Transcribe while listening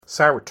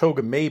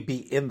Saratoga may be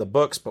in the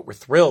books, but we're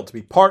thrilled to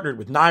be partnered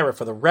with NYRA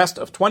for the rest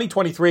of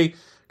 2023.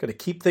 Going to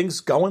keep things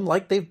going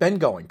like they've been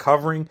going,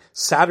 covering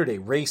Saturday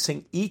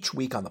racing each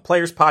week on the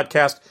Players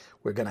Podcast.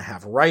 We're going to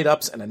have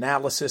write-ups and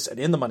analysis at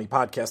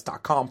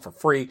inthemoneypodcast.com for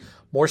free.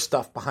 More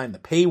stuff behind the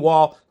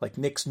paywall, like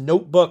Nick's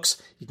notebooks.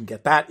 You can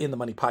get that in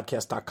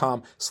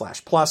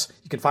themoneypodcast.com/plus.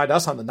 You can find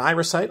us on the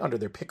NYRA site under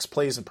their Picks,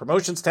 Plays, and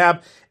Promotions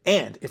tab.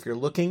 And if you're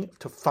looking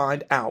to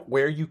find out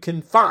where you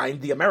can find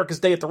the America's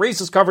Day at the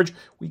Races coverage,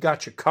 we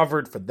got you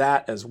covered for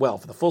that as well.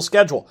 For the full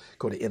schedule,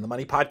 go to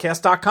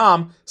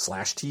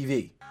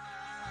inthemoneypodcast.com/TV.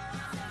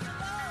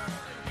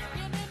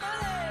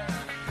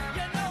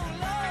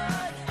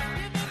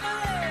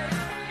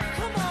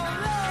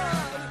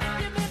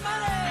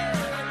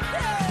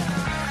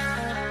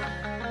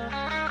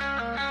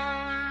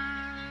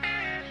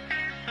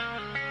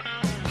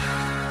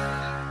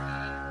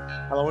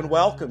 Hello and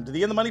welcome to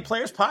the In the Money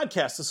Players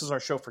Podcast. This is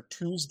our show for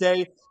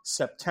Tuesday,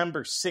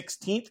 September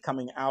 16th,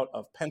 coming out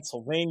of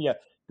Pennsylvania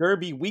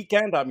Derby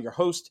weekend. I'm your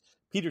host,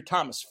 Peter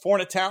Thomas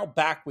Fornatow,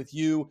 back with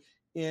you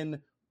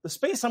in the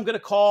space I'm going to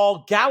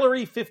call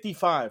Gallery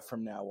 55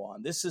 from now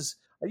on. This is,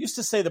 I used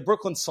to say the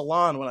Brooklyn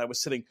Salon when I was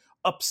sitting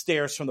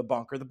upstairs from the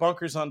bunker. The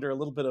bunker's under a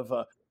little bit of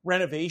a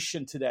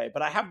renovation today,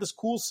 but I have this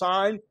cool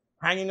sign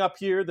hanging up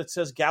here that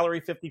says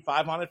Gallery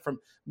 55 on it from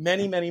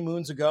many, many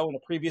moons ago in a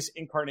previous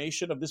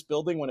incarnation of this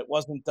building when it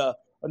wasn't a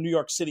New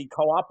York City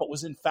co-op, but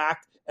was in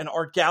fact an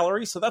art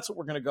gallery. So that's what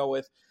we're going to go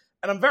with.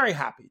 And I'm very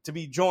happy to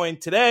be joined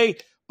today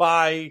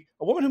by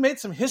a woman who made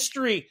some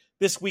history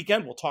this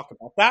weekend. We'll talk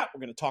about that.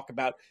 We're going to talk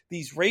about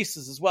these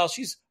races as well.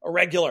 She's a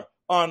regular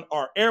on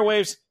our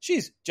airwaves.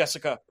 She's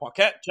Jessica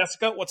Paquette.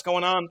 Jessica, what's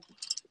going on?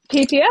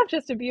 PTF,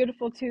 just a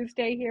beautiful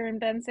Tuesday here in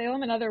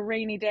Bensalem. Another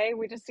rainy day.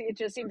 It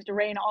just seems to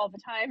rain all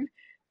the time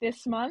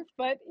this month,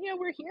 but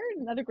we're here.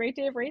 Another great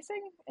day of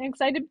racing, and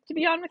excited to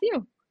be on with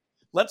you.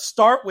 Let's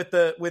start with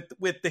the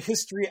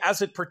history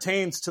as it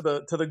pertains to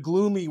the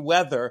gloomy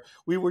weather.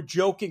 We were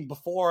joking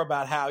before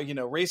about how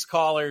race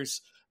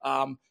callers'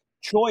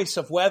 choice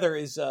of weather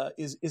is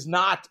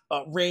not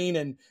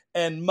rain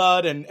and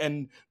mud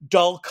and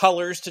dull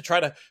colors to try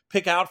to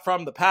pick out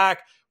from the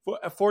pack.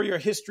 For your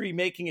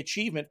history-making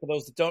achievement, for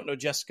those that don't know,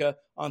 Jessica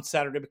on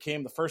Saturday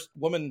became the first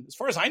woman, as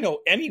far as I know,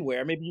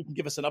 anywhere. Maybe you can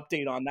give us an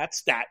update on that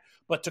stat,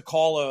 but to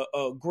call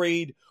a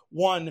Grade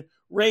 1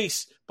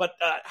 race. But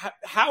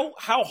how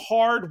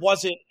hard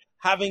was it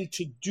having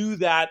to do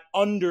that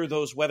under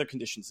those weather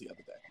conditions the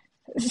other day?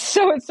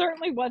 So it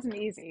certainly wasn't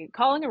easy.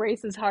 Calling a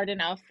race is hard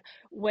enough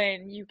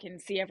when you can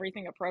see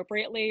everything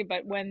appropriately,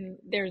 but when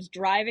there's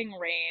driving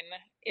rain,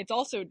 it's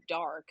also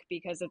dark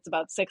because it's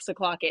about 6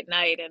 o'clock at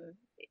night and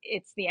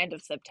it's the end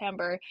of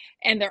September,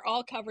 and they're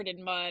all covered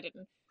in mud,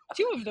 and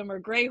two of them are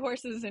gray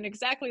horses in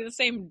exactly the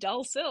same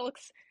dull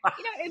silks.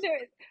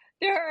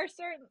 There are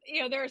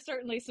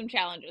certainly some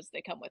challenges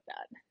that come with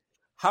that.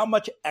 How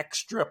much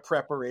extra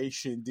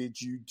preparation did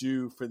you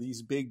do for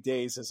these big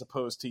days as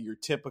opposed to your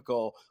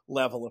typical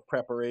level of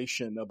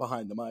preparation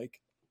behind the mic?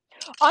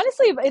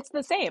 Honestly, it's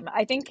the same.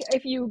 I think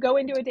if you go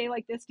into a day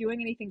like this doing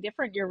anything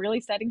different, you're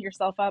really setting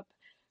yourself up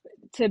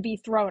to be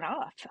thrown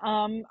off.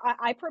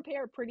 I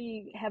prepare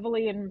pretty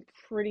heavily and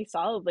pretty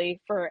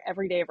solidly for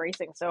every day of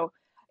racing. So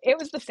it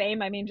was the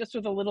same. I mean, just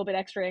with a little bit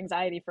extra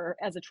anxiety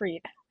as a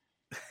treat.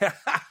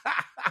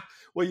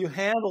 Well, you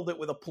handled it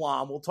with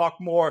aplomb. We'll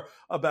talk more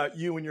about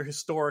you and your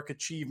historic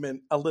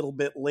achievement a little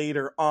bit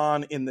later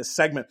on in this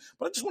segment.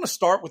 But I just want to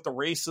start with the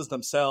races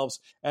themselves,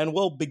 and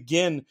we'll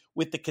begin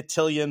with the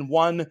Cotillion,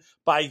 won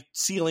by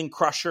Ceiling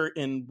Crusher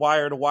in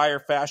wire-to-wire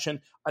fashion,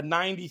 a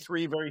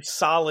 93, very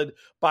solid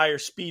Beyer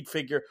speed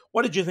figure.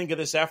 What did you think of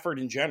this effort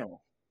in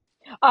general?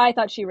 I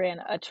thought she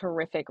ran a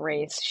terrific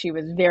race. She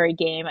was very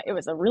game. It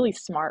was a really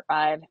smart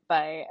ride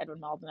by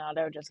Edwin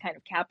Maldonado, just kind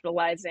of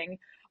capitalizing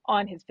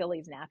on his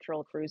filly's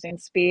natural cruising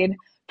speed.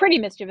 Pretty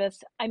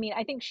mischievous. I mean,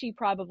 I think she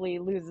probably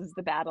loses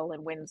the battle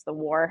and wins the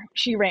war.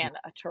 She ran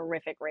a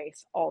terrific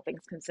race, all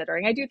things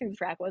considering. I do think the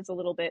track was a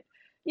little bit,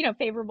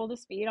 favorable to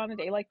speed on a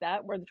day like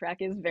that, where the track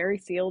is very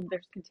sealed.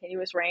 There's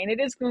continuous rain. It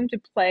is going to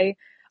play,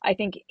 I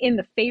think, in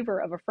the favor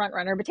of a front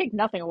runner, but take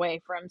nothing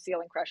away from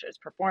Ceiling Crusher's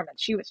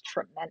performance. She was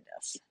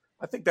tremendous.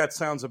 I think that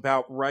sounds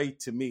about right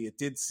to me. It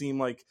did seem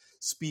like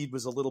speed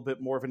was a little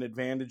bit more of an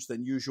advantage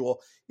than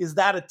usual. Is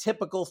that a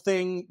typical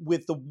thing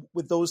with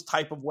those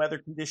type of weather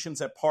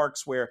conditions at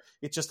Parx, where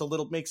it just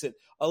makes it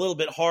a little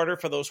bit harder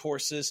for those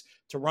horses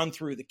to run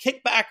through the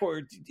kickback,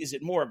 or is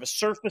it more of a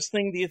surface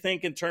thing, do you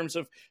think, in terms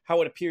of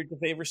how it appeared to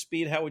favor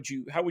speed? How would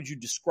you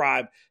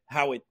describe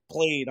how it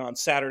played on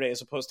Saturday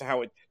as opposed to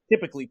how it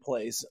typically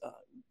plays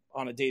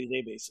on a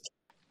day-to-day basis?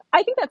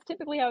 I think that's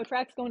typically how a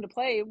track's going to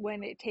play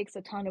when it takes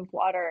a ton of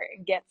water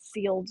and gets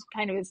sealed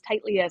kind of as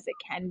tightly as it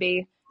can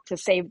be to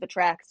save the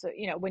track. So,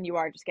 when you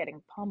are just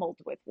getting pummeled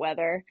with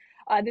weather,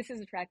 this is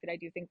a track that I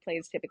do think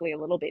plays typically a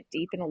little bit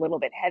deep and a little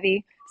bit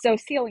heavy. So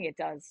sealing it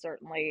does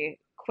certainly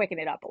quicken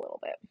it up a little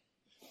bit.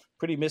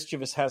 Pretty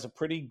Mischievous has a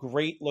pretty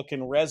great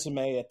looking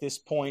resume at this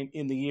point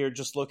in the year,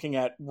 just looking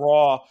at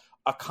raw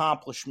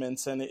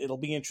accomplishments. And it'll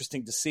be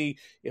interesting to see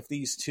if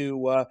these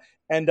two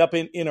end up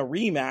in a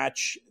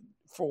rematch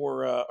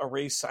for a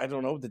race. I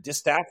don't know. The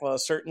Distaff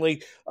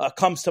certainly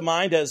comes to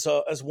mind as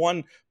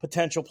one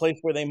potential place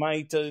where they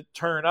might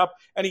turn up.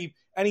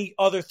 Any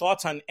other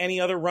thoughts on any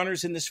other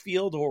runners in this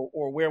field,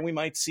 or where we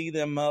might see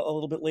them a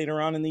little bit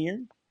later on in the year?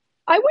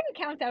 I wouldn't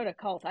count out a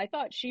Cult. I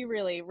thought she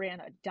really ran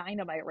a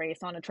dynamite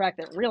race on a track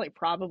that really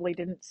probably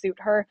didn't suit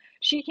her.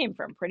 She came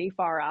from pretty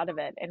far out of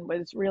it and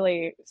was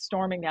really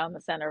storming down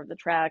the center of the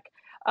track.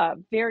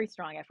 Very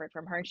strong effort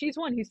from her. And she's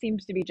one who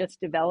seems to be just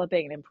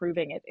developing and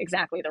improving at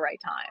exactly the right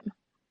time.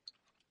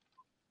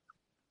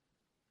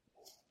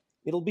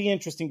 It'll be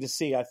interesting to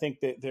see. I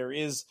think that there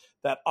is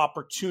that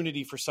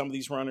opportunity for some of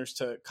these runners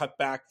to cut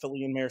back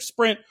filly and mare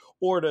sprint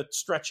or to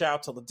stretch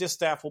out till the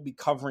Distaff. Will be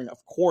covering, of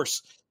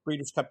course,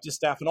 Breeders' Cup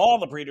Distaff and all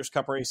the Breeders'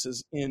 Cup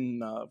races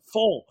in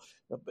full.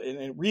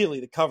 And really,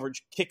 the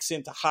coverage kicks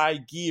into high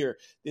gear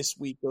this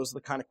week. Those are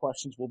the kind of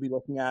questions we'll be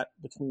looking at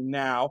between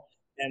now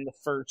and the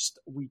first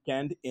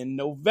weekend in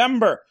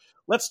November.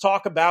 Let's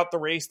talk about the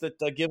race that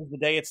gives the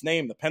day its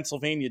name, the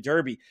Pennsylvania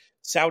Derby.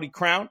 Saudi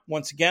Crown,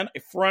 once again, a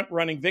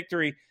front-running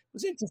victory. It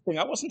was interesting.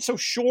 I wasn't so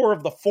sure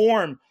of the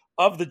form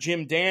of the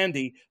Jim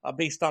Dandy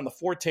based on the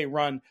Forte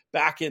run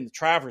back in the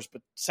Travers,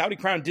 but Saudi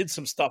Crown did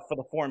some stuff for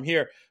the form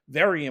here.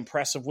 Very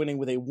impressive, winning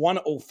with a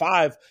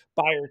 105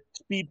 Beyer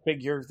speed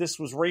figure. This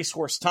was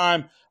racehorse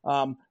time.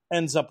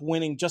 Ends up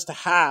winning just a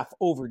half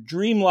over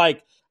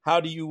Dreamlike. How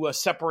do you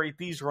separate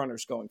these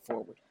runners going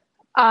forward?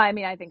 I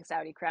mean, I think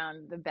Saudi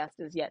Crown, the best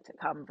is yet to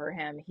come for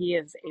him. He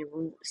is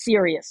a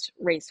serious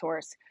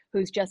racehorse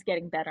who's just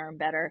getting better and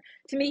better.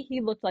 To me,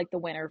 he looked like the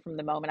winner from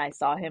the moment I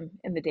saw him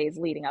in the days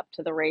leading up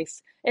to the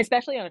race,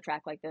 especially on a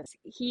track like this.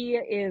 He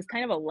is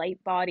kind of a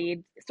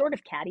light-bodied, sort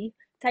of catty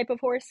type of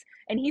horse,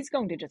 and he's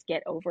going to just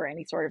get over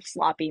any sort of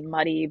sloppy,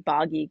 muddy,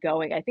 boggy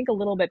going, I think, a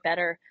little bit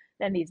better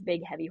than these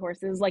big, heavy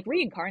horses. Like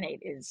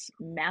Reincarnate is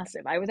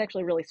massive. I was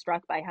actually really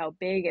struck by how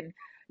big and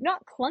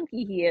not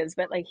clunky he is,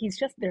 but like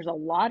there's a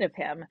lot of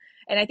him.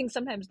 And I think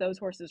sometimes those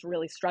horses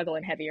really struggle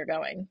in heavier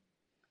going.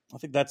 I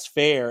think that's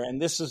fair.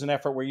 And this is an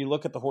effort where you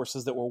look at the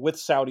horses that were with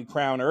Saudi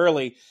Crown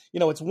early.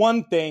 It's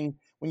one thing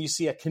when you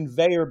see a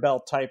conveyor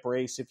belt type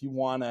race, if you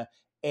want to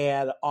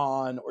add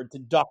on or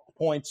deduct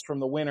points from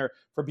the winner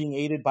for being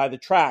aided by the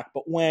track.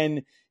 But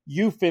when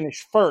you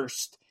finish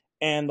first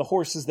and the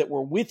horses that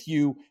were with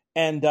you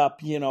end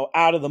up,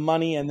 out of the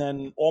money and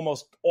then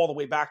almost all the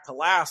way back to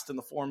last in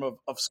the form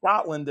of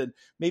Scotland. And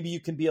maybe you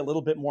can be a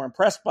little bit more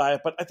impressed by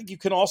it. But I think you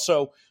can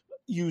also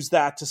use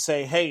that to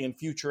say, hey, in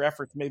future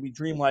efforts, maybe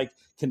Dreamlike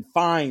can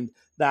find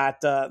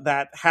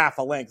that half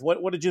a length.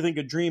 What did you think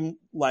of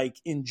Dreamlike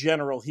in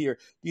general here?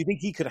 Do you think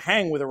he could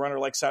hang with a runner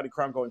like Saudi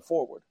Crown going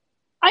forward?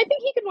 I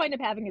think he could wind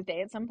up having his day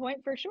at some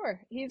point for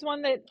sure. He's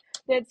one that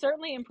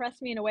certainly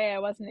impressed me in a way I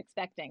wasn't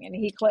expecting. And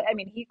he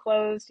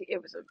closed.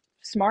 It was a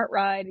smart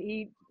ride.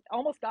 He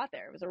almost got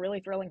there. It was a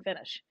really thrilling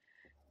finish.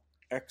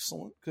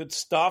 Excellent. Good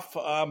stuff.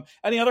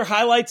 Any other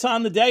highlights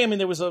on the day? I mean,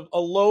 there was a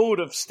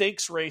load of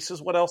stakes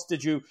races. What else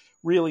did you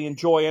really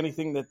enjoy?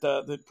 Anything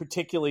that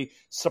particularly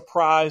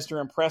surprised or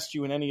impressed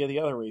you in any of the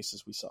other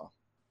races we saw?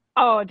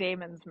 Oh,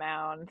 Damon's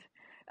Mound.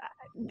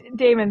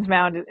 Damon's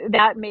Mound,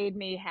 that made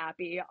me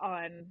happy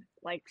on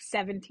like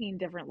 17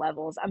 different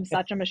levels. I'm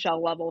such a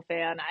Michelle Lovell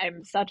fan.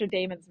 I'm such a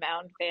Damon's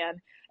Mound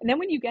fan. And then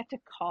when you get to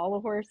call a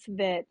horse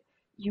that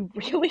you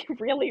really,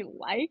 really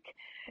like,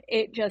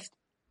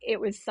 it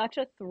was such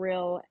a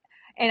thrill.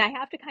 And I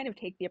have to kind of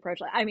take the approach.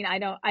 I mean,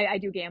 I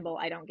do gamble.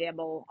 I don't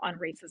gamble on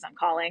races I'm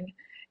calling.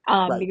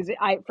 Right. Because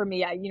for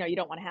me, you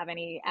don't want to have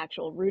any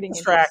actual rooting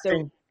Distracting.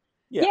 interest. So,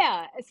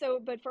 yeah. So,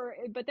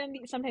 but then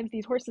sometimes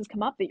these horses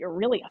come up that you're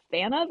really a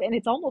fan of, and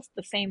it's almost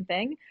the same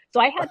thing.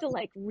 So I had to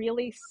like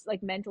really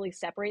like mentally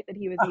separate that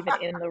he was even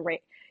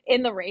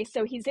in the race.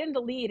 So he's in the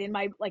lead,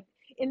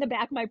 in the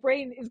back of my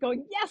brain is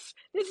going, yes,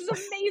 this is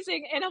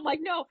amazing. And I'm like,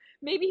 no,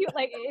 maybe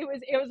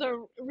it was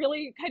a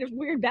really kind of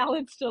weird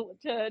balance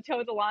to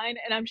toe the line.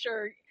 And I'm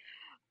sure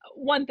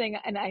one thing,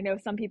 and I know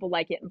some people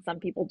like it and some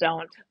people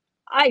don't,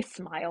 I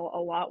smile a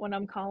lot when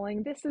I'm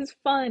calling. This is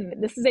fun.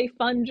 This is a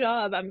fun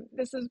job.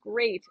 This is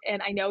great.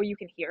 And I know you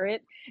can hear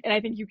it. And I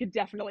think you could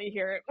definitely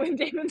hear it when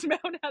Damon's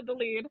Mound had the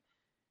lead.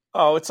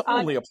 Oh, it's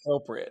only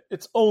appropriate.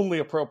 It's only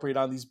appropriate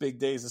on these big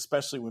days,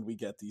 especially when we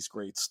get these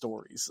great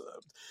stories.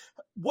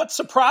 What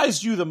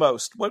surprised you the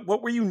most?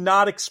 What were you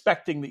not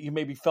expecting that you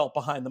maybe felt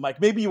behind the mic?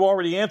 Maybe you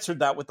already answered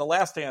that with the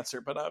last answer,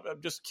 but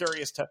I'm just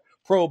curious to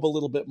probe a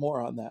little bit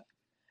more on that.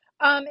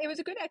 It was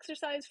a good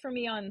exercise for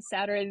me on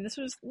Saturday. This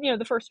was,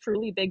 the first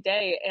truly big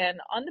day. And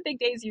on the big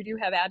days, you do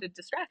have added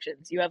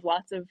distractions. You have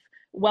lots of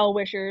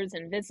well-wishers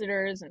and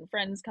visitors and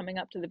friends coming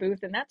up to the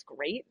booth, and that's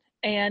great.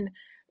 And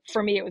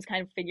for me, it was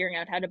kind of figuring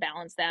out how to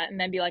balance that and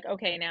then be like,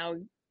 okay, now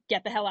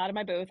get the hell out of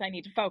my booth. I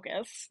need to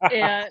focus.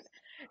 And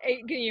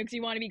because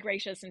you want to be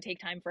gracious and take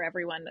time for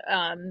everyone,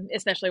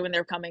 especially when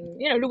they're coming,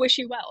 to wish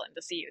you well and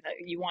to see you.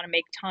 That you want to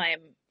make time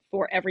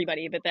for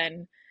everybody, but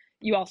then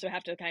you also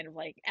have to kind of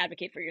like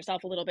advocate for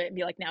yourself a little bit and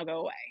be like, now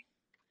go away.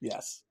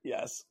 Yes,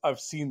 yes, I've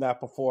seen that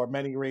before.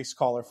 Many race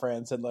caller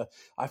friends, and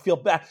I feel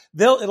bad.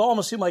 It'll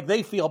almost seem like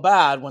they feel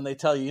bad when they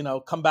tell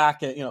you, come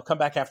back, come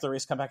back after the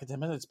race, come back in 10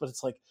 minutes. But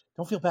it's like,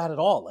 don't feel bad at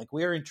all. Like,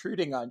 we're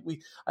intruding on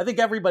we. I think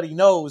everybody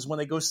knows when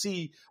they go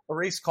see a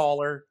race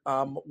caller,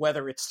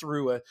 whether it's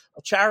through a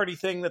charity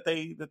thing that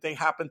they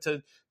happen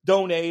to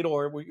donate,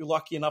 or you're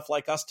lucky enough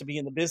like us to be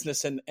in the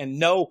business and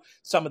know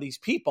some of these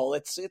people.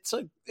 It's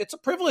a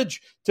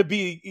privilege to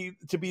be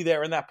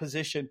there in that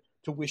position,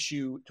 to wish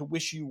you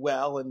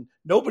well, and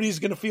nobody's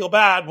going to feel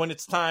bad when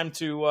it's time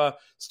to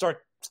start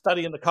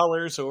studying the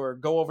colors or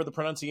go over the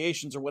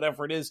pronunciations or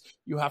whatever it is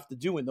you have to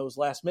do in those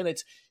last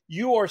minutes.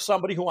 You are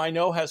somebody who I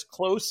know has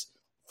close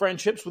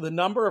friendships with a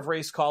number of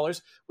race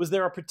callers. Was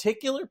there a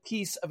particular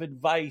piece of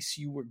advice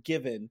you were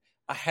given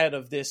ahead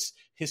of this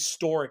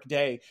historic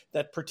day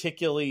that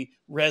particularly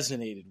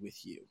resonated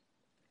with you?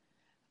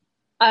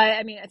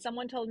 I mean,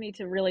 someone told me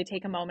to really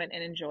take a moment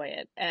and enjoy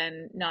it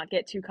and not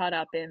get too caught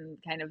up in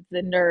kind of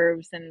the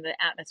nerves and the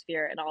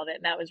atmosphere and all of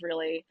it.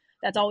 And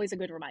that's always a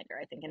good reminder,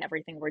 I think, in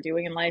everything we're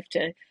doing in life,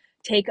 to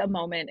take a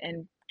moment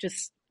and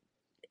just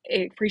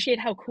appreciate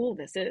how cool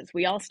this is.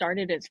 We all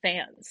started as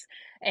fans.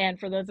 And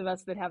for those of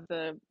us that have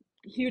the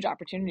huge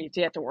opportunity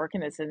to get to work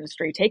in this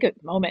industry, take a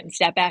moment and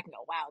step back and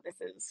go, wow,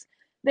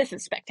 this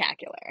is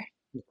spectacular.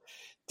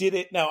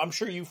 Now I'm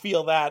sure you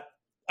feel that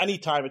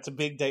anytime it's a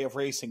big day of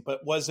racing,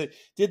 but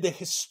did the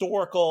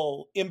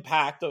historical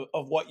impact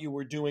of what you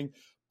were doing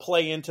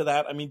play into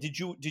that? I mean, did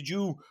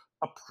you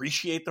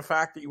appreciate the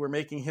fact that you were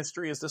making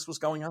history as this was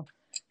going on?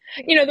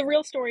 The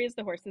real story is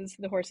the horses.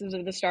 The horses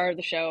are the star of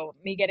the show.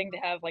 Me getting to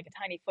have like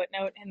a tiny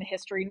footnote in the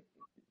history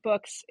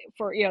books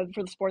for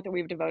the sport that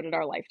we've devoted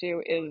our life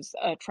to is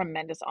a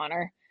tremendous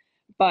honor.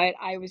 But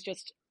I was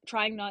just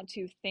trying not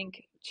to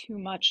think too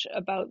much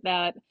about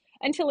that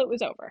until it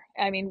was over.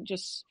 I mean,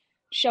 just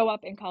show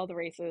up and call the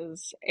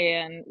races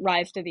and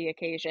rise to the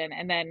occasion.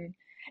 And then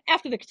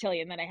after the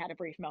cotillion, then I had a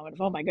brief moment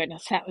of, oh my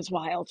goodness, that was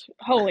wild.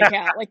 Holy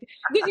cow. Like,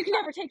 because you can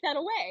never take that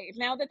away.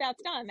 Now that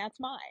that's done, that's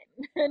mine.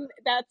 And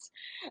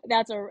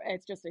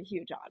it's just a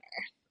huge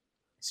honor.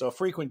 So a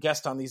frequent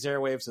guest on these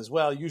airwaves as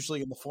well,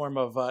 usually in the form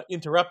of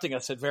interrupting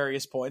us at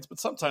various points, but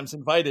sometimes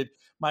invited,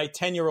 my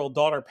 10-year-old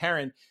daughter,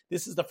 Perrin.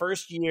 This is the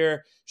first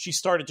year she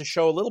started to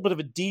show a little bit of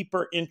a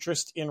deeper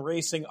interest in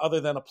racing,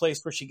 other than a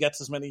place where she gets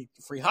as many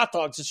free hot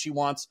dogs as she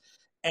wants.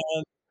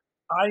 And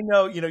I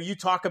know, you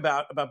talk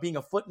about being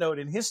a footnote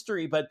in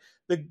history, but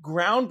the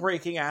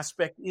groundbreaking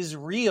aspect is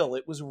real.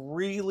 It was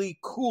really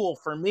cool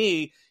for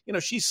me.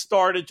 She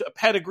started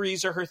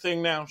pedigrees are her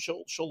thing now.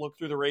 She'll look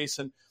through the race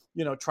and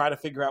try to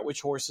figure out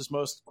which horse is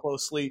most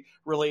closely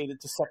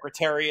related to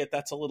Secretariat.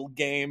 That's a little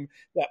game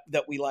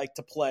that we like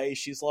to play.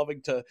 She's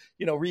loving to,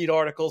 read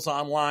articles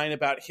online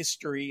about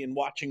history and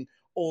watching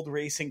old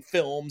racing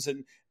films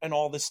and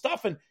all this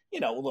stuff. And,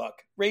 look,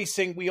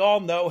 racing, we all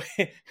know,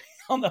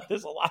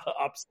 there's a lot of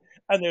ups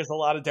and there's a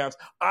lot of downs.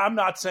 I'm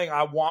not saying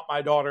I want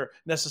my daughter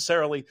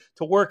necessarily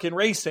to work in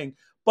racing,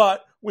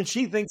 but when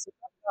she thinks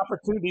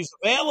opportunities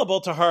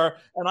available to her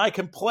and I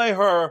can play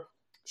her,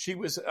 she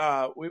was,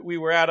 we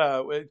were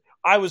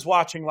I was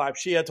watching live.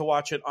 She had to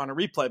watch it on a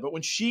replay, but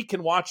when she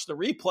can watch the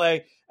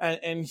replay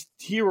and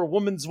hear a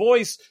woman's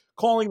voice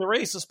calling the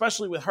race,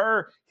 especially with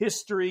her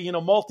history,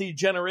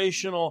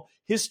 multi-generational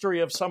history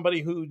of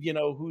somebody who,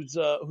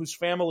 whose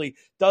family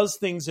does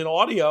things in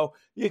audio,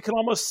 you can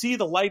almost see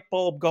the light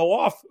bulb go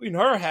off in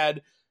her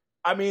head.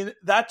 I mean,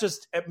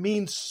 it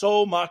means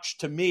so much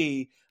to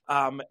me.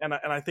 And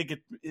I think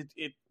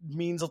it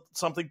means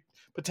something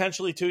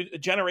potentially to a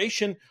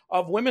generation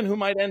of women who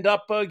might end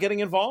up getting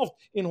involved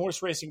in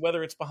horse racing,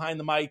 whether it's behind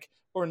the mic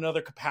or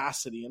another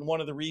capacity. And one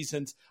of the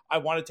reasons I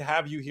wanted to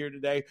have you here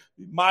today,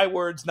 my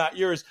words, not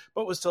yours,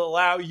 but was to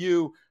allow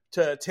you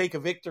to take a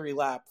victory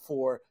lap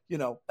for,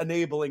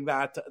 enabling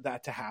that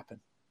to happen.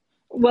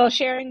 Well,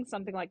 sharing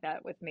something like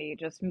that with me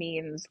just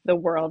means the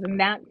world,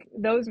 and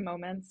those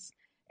moments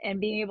and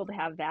being able to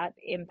have that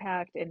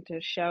impact and to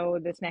show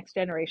this next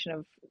generation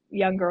of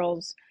young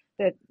girls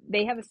that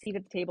they have a seat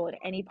at the table at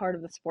any part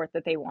of the sport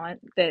that they want,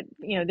 that,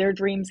 their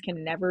dreams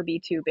can never be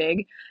too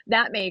big.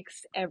 That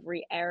makes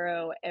every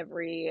arrow,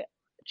 every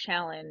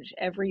challenge,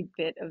 every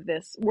bit of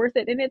this worth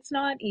it. And it's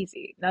not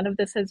easy. None of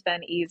this has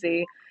been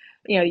easy.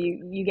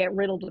 You get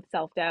riddled with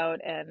self-doubt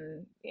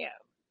and,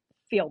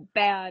 feel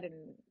bad and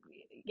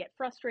get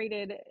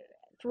frustrated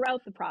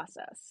throughout the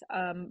process.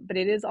 But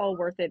it is all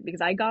worth it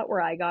because I got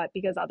where I got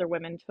because other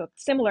women took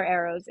similar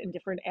arrows in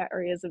different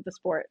areas of the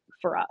sport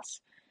for us.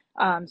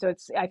 So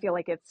I feel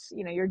like it's,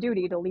 your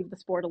duty to leave the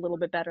sport a little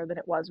bit better than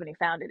it was when you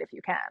found it, if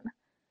you can.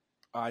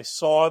 I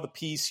saw the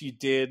piece you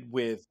did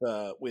with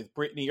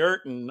Brittany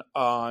Urton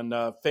on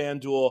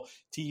FanDuel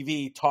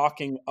TV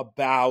talking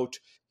about,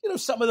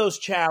 some of those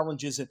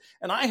challenges.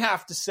 And I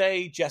have to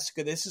say,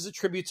 Jessica, this is a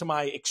tribute to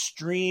my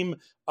extremely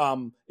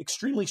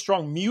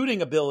strong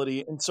muting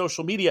ability in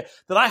social media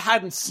that I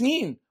hadn't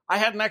seen. I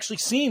hadn't actually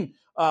seen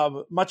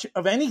much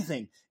of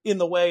anything in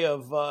the way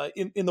of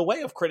in the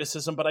way of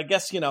criticism, but I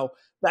guess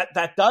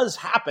that does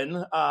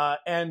happen.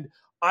 And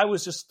I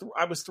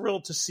was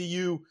thrilled to see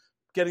you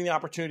getting the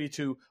opportunity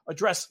to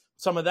address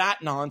some of that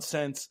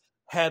nonsense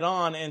head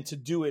on, and to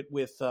do it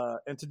with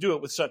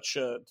such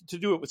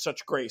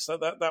grace.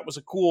 That was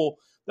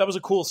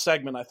a cool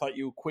segment. I thought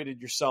you acquitted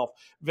yourself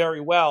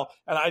very well.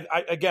 And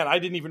I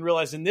didn't even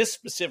realize in this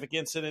specific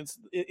incident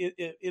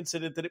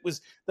that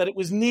it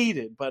was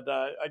needed. But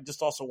I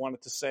just also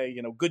wanted to say,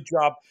 good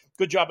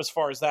job as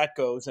far as that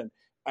goes. And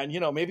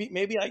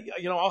maybe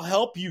I'll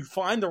help you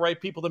find the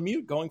right people to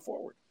mute going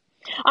forward.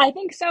 I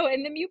think so.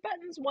 And the mute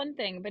button's one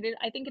thing, but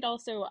I think it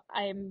also,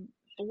 I'm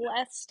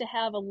blessed to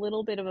have a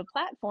little bit of a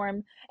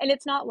platform, and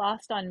it's not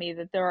lost on me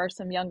that there are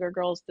some younger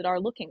girls that are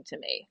looking to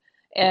me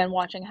and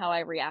watching how I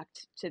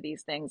react to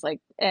these things.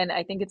 And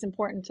I think it's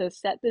important to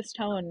set this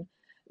tone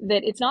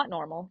that it's not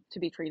normal to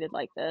be treated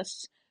like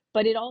this,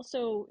 but it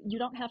also, you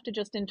don't have to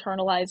just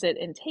internalize it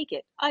and take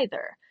it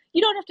either.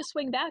 You don't have to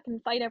swing back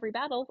and fight every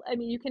battle. I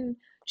mean,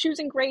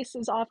 choosing grace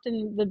is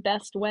often the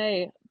best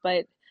way,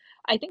 but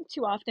I think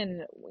too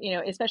often,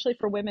 especially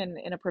for women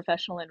in a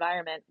professional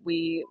environment,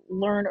 we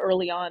learn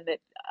early on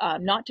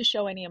that not to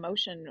show any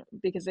emotion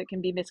because it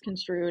can be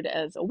misconstrued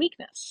as a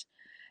weakness.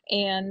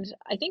 And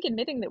I think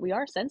admitting that we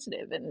are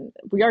sensitive and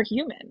we are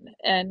human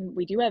and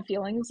we do have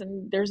feelings,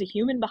 and there's a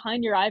human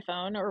behind your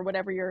iPhone or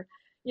whatever you're,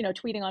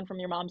 tweeting on from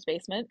your mom's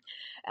basement,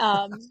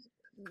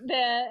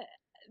 that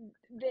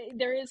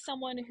there is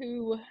someone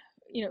who,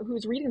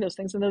 who's reading those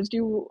things, and those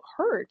do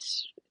hurt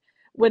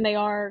when they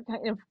are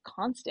kind of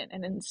constant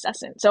and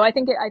incessant. So I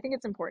think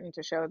it's important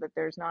to show that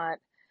there's not,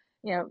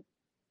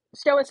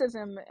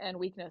 stoicism and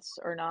weakness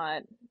are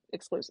not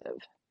exclusive.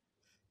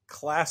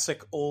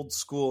 Classic old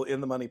school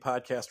In the Money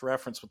podcast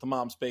reference with the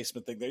mom's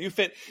basement thing there.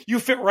 You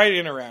fit right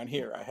in around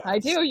here. I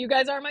do. You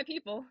guys are my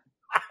people.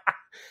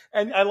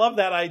 And I love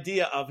that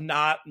idea of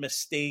not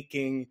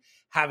mistaking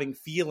having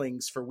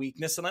feelings for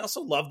weakness. And I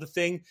also love the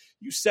thing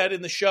you said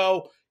in the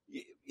show,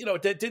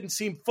 that didn't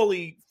seem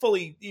fully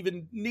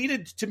even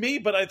needed to me,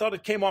 but I thought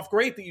it came off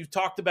great that you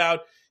talked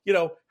about,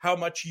 how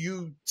much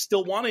you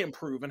still want to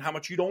improve and how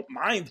much you don't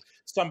mind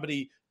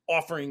somebody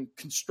offering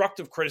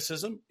constructive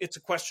criticism. It's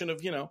a question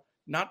of,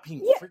 not being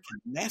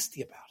freaking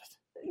nasty about it.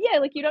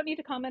 Yeah, you don't need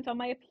to comment on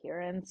my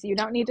appearance. You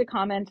don't need to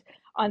comment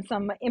on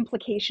some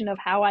implication of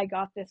how I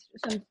got this,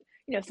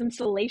 some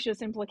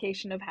salacious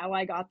implication of how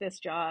I got this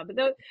job.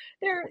 There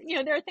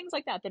are things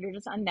like that are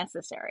just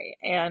unnecessary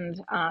and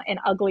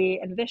ugly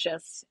and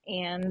vicious.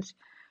 And,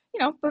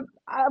 but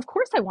of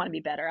course I want to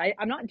be better.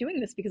 I'm not doing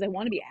this because I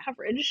want to be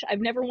average.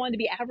 I've never wanted to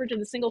be average in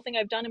a single thing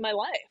I've done in my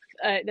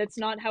life. That's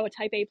not how a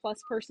type A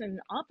plus person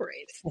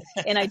operates.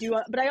 And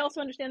but I also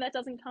understand that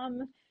doesn't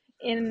come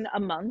in a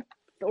month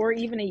or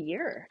even a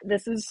year.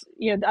 This is,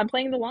 I'm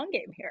playing the long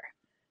game here.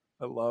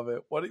 I love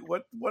it. What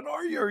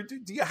are your, do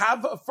you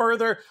have a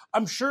further,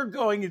 I'm sure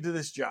going into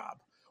this job,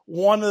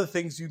 one of the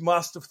things you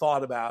must have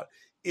thought about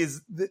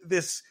is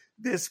this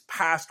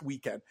past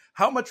weekend.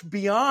 How much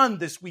beyond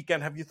this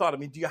weekend have you thought? I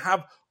mean, do you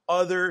have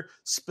other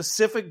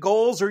specific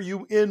goals? Or are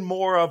you in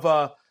more of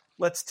a,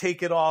 let's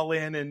take it all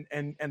in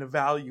and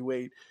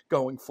evaluate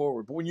going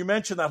forward? But when you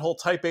mentioned that whole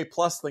type A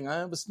plus thing, I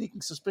have a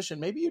sneaking suspicion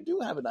maybe you do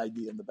have an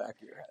idea in the back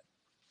of your head.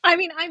 I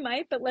mean, I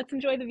might, but let's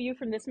enjoy the view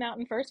from this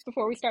mountain first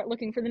before we start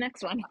looking for the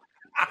next one.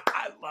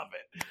 I love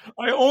it.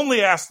 I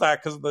only asked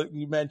that because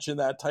you mentioned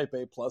that type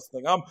A plus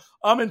thing.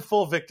 I'm in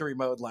full victory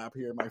mode lap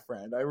here, my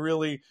friend. I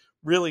really,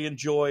 really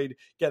enjoyed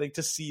getting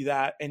to see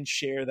that and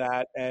share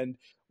that. And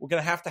we're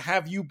going to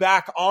have you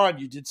back on.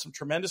 You did some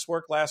tremendous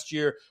work last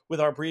year with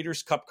our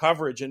Breeders' Cup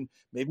coverage, and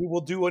maybe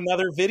we'll do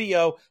another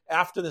video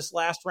after this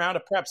last round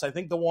of preps. I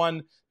think the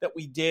one that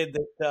we did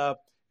that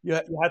you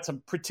had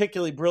some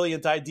particularly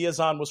brilliant ideas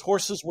on was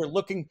horses we're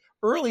looking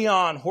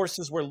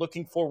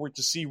forward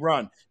to see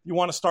run. You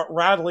want to start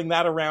rattling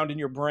that around in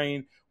your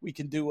brain, we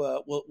can do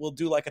we'll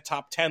do like a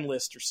top 10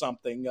 list or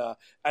something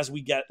as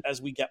we get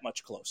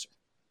much closer.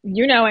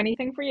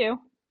 Anything for you.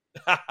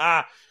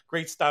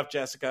 Great stuff,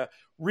 Jessica.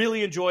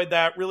 Really enjoyed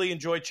that. Really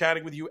enjoyed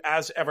chatting with you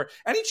as ever.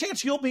 Any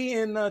chance you'll be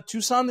in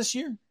Tucson this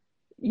year?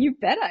 You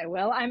bet I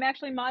will. I'm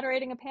actually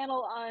moderating a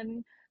panel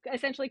on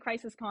essentially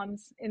crisis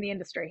comms in the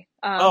industry.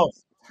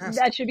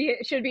 That should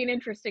be an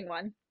interesting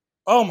one.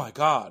 Oh my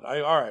God.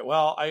 All right.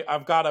 Well,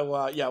 I've got to,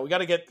 we got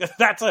to get,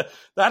 that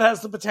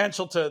has the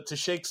potential to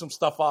shake some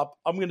stuff up.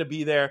 I'm going to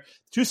be there.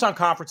 Tucson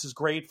conference is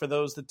great for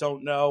those that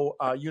don't know.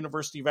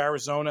 University of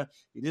Arizona.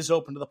 It is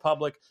open to the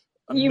public.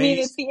 Amazing. You mean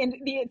it's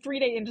the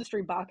 3-day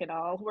industry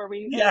bacchanal where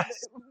we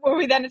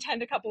then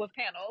attend a couple of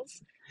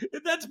panels?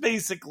 That's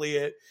basically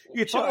it.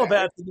 It's all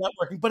about the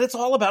networking, but it's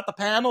all about the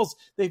panels.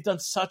 They've done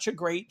such a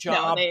great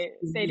job. No,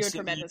 they do a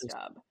tremendous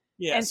job.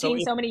 Yeah, and seeing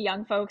so many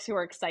young folks who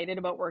are excited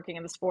about working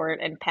in the sport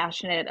and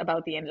passionate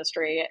about the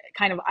industry,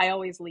 I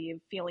always leave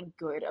feeling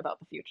good about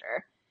the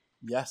future.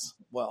 Yes.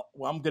 Well,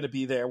 I'm going to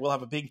be there. We'll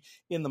have a big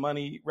In the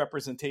Money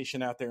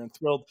representation out there, and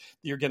thrilled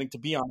that you're getting to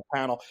be on the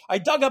panel. I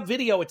dug up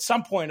video at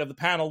some point of the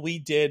panel we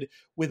did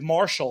with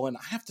Marshall, and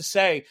I have to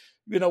say,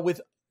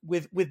 with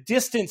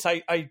distance,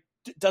 I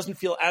doesn't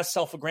feel as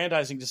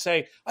self-aggrandizing to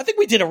say, I think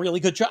we did a really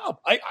good job.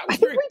 I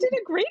think we did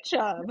a great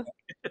job.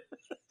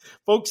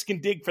 folks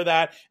can dig for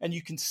that, and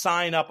you can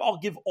sign up. I'll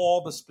give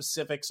all the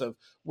specifics of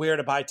where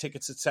to buy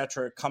tickets,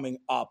 etc., coming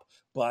up.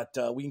 But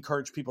we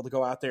encourage people to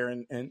go out there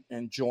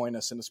and join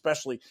us, and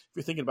especially if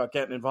you're thinking about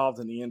getting involved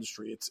in the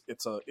industry,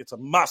 it's a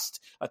must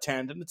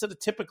attend, and it's at a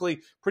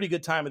typically pretty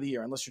good time of the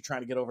year, unless you're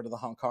trying to get over to the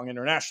Hong Kong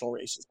international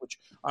races, which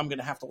I'm going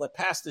to have to let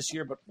pass this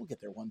year, but we'll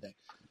get there one day.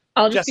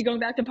 I'll just be going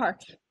back to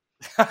Parx.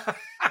 A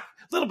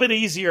little bit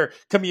easier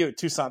commute,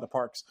 Tucson to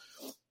Parx.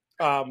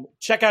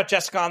 Check out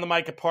Jessica on the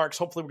mic at Parx.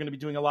 Hopefully we're going to be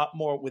doing a lot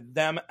more with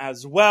them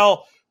as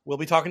well. We'll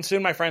be talking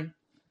soon, my friend.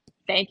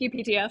 Thank you,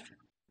 PTF.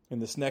 In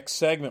this next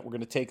segment, we're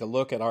going to take a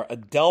look at our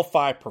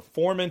Adelphi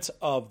Performance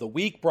of the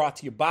Week, brought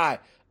to you by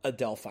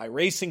Adelphi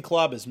Racing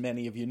Club. As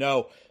many of you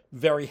know,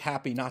 very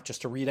happy not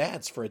just to read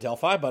ads for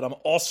Adelphi, but I'm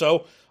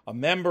also a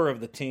member of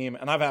the team,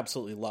 and I've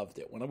absolutely loved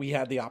it. When we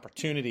had the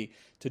opportunity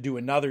to do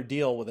another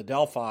deal with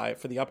Adelphi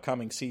for the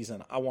upcoming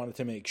season, I wanted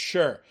to make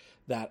sure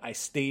that I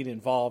stayed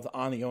involved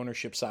on the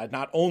ownership side.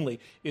 Not only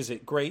is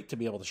it great to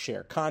be able to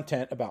share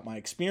content about my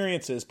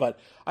experiences, but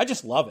I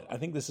just love it. I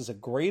think this is a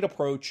great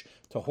approach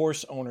to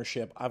horse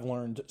ownership. I've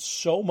learned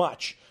so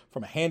much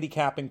from a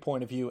handicapping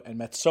point of view and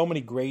met so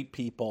many great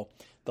people.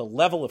 The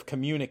level of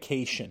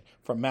communication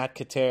from Matt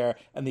Kater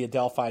and the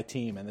Adelphi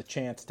team, and the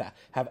chance to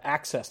have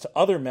access to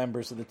other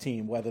members of the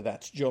team, whether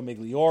that's Joe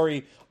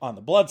Migliori on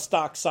the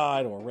bloodstock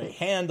side or Ray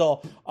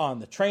Handel on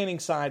the training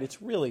side.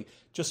 It's really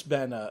just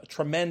been a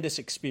tremendous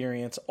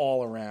experience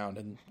all around,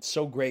 and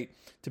so great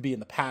to be in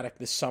the paddock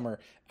this summer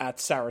at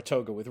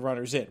Saratoga with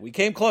runners in. We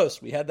came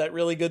close. We had that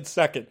really good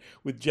second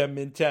with Gem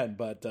Min 10,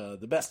 but the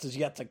best is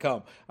yet to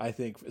come, I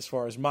think, as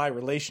far as my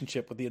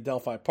relationship with the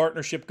Adelphi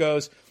partnership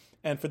goes.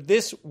 And for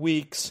this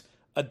week's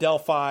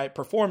Adelphi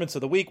Performance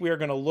of the Week, we are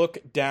going to look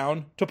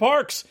down to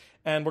Parx.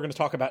 And we're going to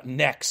talk about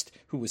Next,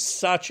 who was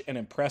such an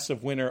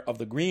impressive winner of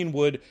the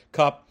Greenwood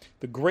Cup,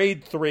 the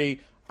Grade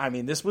 3. I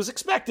mean, this was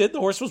expected. The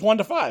horse was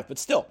 1-5, but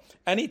still,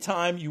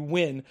 anytime you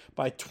win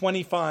by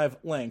 25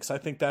 lengths, I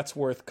think that's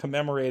worth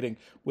commemorating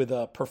with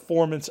a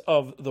Performance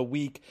of the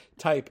Week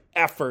type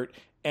effort.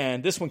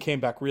 And this one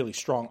came back really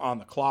strong on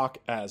the clock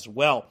as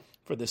well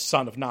for this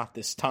son of Not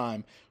This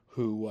Time,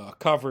 who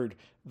covered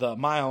the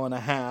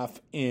 1.5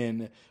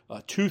 in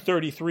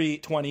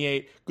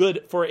 2:33.28.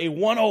 Good for a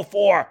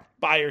 104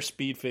 Beyer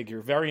speed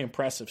figure. Very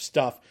impressive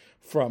stuff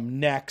from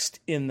Next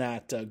in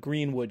that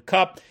Greenwood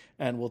Cup.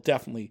 And we'll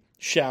definitely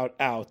shout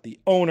out the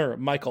owner,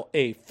 Michael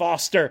A.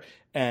 Foster,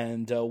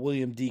 and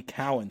William D.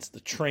 Cowens, the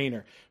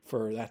trainer,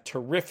 for that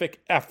terrific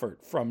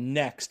effort from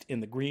Next in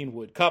the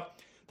Greenwood Cup.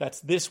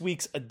 That's this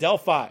week's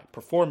Adelphi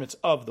Performance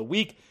of the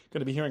Week. Going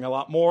to be hearing a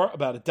lot more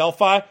about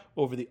Adelphi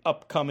over the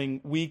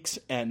upcoming weeks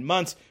and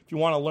months. If you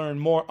want to learn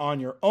more on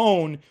your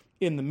own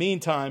in the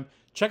meantime,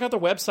 check out the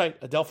website,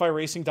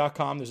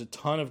 adelphiracing.com. There's a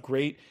ton of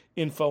great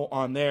info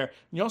on there.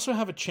 And you also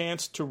have a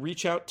chance to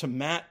reach out to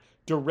Matt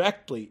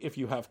directly if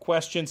you have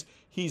questions.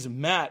 He's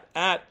Matt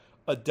at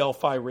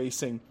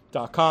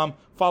adelphiracing.com.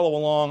 Follow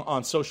along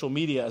on social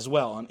media as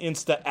well, on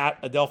Insta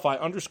at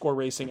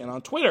Adelphi_racing and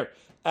on Twitter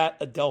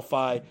at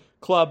Adelphi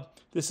Club.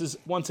 This is,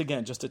 once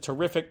again, just a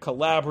terrific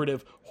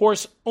collaborative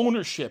horse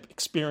ownership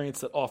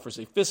experience that offers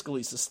a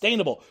fiscally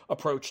sustainable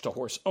approach to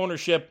horse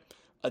ownership.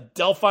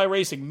 Adelphi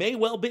Racing may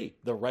well be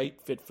the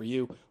right fit for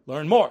you.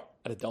 Learn more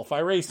at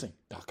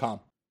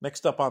adelphiracing.com.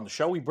 Next up on the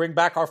show, we bring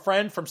back our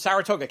friend from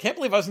Saratoga. I can't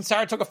believe I was in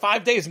Saratoga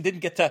 5 days and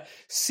didn't get to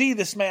see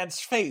this man's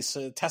face,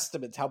 a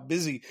testament to how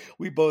busy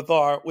we both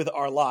are with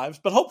our lives.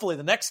 But hopefully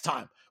the next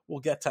time we'll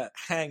get to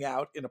hang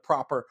out in a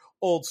proper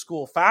old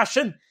school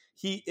fashion.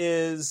 He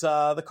is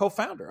the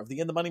co-founder of the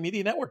In the Money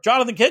Media Network.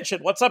 Jonathan Kitchen,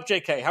 what's up,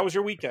 JK? How was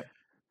your weekend?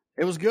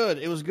 It was good.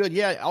 It was good.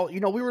 Yeah,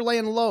 we were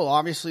laying low.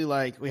 Obviously,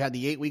 like we had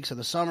the 8 weeks of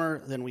the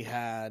summer, then we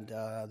had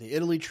the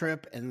Italy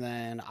trip, and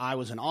then I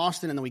was in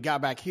Austin, and then we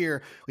got back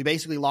here. We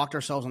basically locked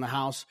ourselves in the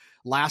house.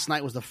 Last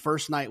night was the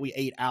first night we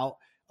ate out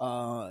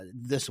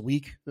this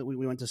week.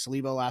 We went to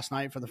Salibo last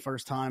night for the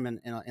first time in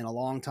a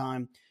long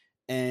time,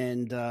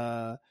 and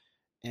then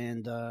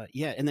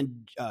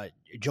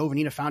Joe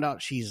Vanita found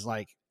out she's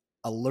like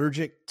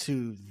allergic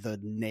to the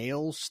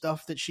nail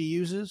stuff that she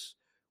uses,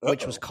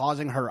 which was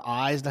causing her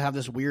eyes to have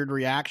this weird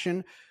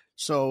reaction.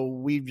 So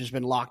we've just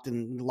been locked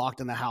in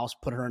the house,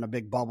 put her in a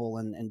big bubble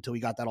until we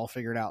got that all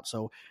figured out.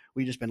 So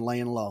we've just been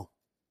laying low.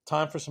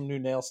 Time for some new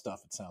nail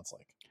stuff, it sounds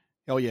like.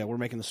 Oh yeah, we're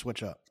making the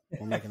switch up.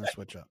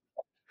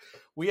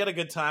 We had a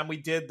good time.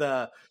 We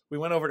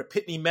went over to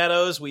Pitney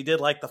Meadows. We did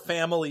like the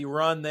family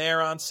run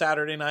there on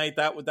Saturday night.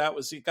 That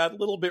was it got a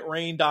little bit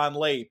rained on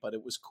late, but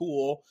it was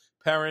cool.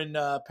 Perrin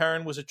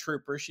was a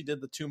trooper. She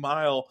did the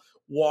 2-mile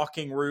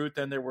walking route,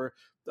 and there were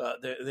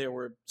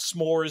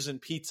s'mores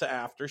and pizza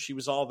after. She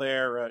was all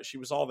there. She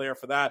was all there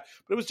for that.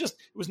 But it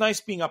was nice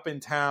being up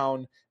in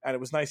town, and it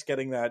was nice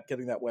getting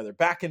that weather.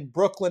 Back in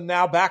Brooklyn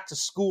now, back to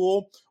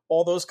school,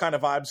 all those kind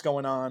of vibes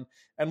going on.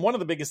 And one of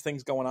the biggest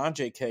things going on,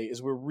 JK,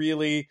 is we're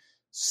really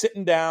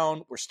sitting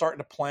down. We're starting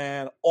to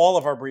plan all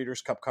of our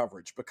Breeders' Cup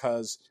coverage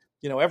because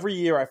every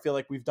year I feel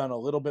like we've done a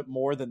little bit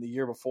more than the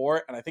year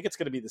before, and I think it's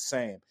going to be the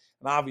same.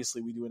 And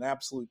obviously, we do an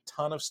absolute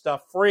ton of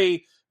stuff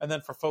free. And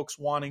then for folks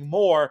wanting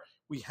more,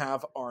 we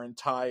have our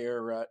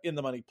entire In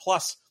the Money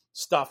Plus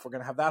stuff. We're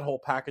going to have that whole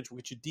package. We'll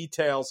get you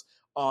details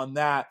on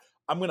that.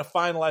 I'm going to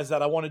finalize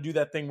that. I want to do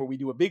that thing where we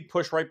do a big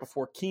push right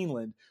before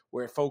Keeneland,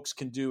 where folks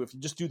can do, if you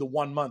just do the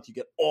 1 month, you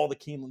get all the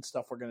Keeneland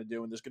stuff we're going to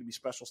do. And there's going to be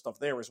special stuff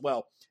there as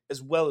well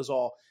as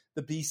all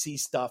the BC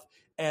stuff.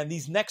 And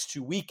these next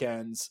 2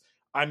 weekends,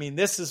 I mean,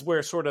 this is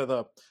where sort of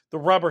the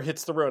rubber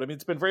hits the road. I mean,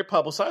 it's been very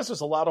publicized.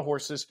 There's a lot of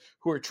horses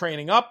who are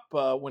training up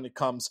when it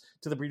comes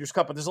to the Breeders'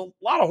 Cup, but there's a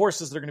lot of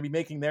horses that are going to be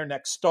making their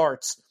next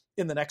starts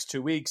in the next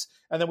 2 weeks.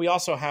 And then we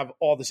also have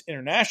all this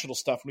international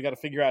stuff, and we got to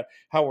figure out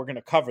how we're going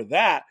to cover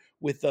that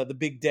with the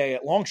big day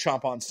at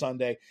Longchamp on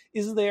Sunday.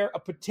 Is there a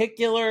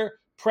particular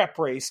prep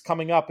race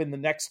coming up in the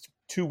next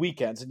 2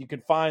 weekends? And you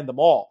can find them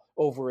all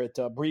over at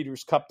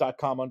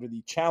breederscup.com under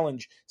the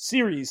Challenge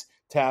Series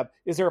tab.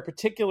 Is there a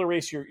particular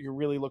race you're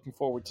really looking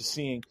forward to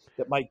seeing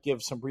that might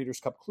give some Breeders'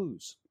 Cup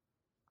clues?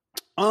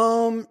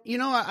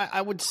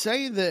 I would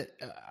say that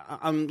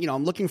I'm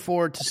looking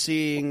forward to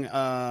seeing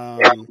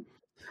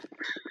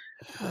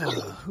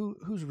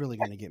who's really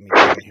going to get me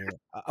down here.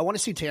 I want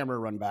to see Tamara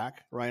run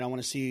back, right? I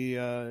want to see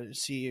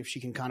if she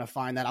can kind of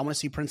find that. I want to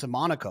see Prince of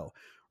Monaco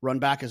run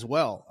back as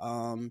well.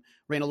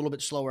 Ran a little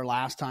bit slower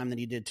last time than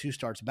he did 2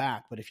 starts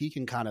back, but if he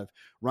can kind of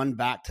run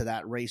back to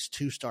that race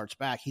 2 starts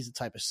back, he's the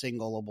type of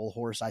singleable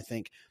horse, I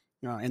think,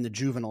 in the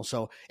juvenile.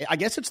 So I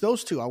guess it's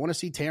those two. I want to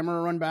see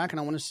Tamara run back, and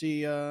I want to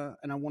see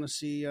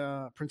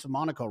Prince of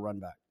Monaco run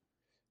back.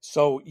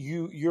 So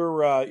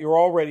you're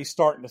already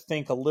starting to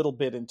think a little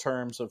bit in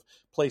terms of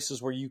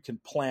places where you can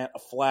plant a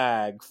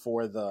flag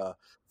for the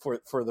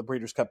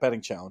Breeders' Cup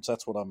Betting Challenge.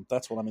 That's what I'm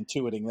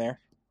intuiting there.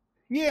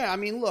 Yeah, I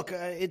mean, look,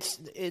 it's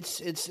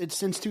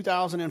since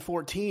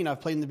 2014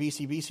 I've played in the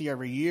BCBC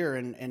every year,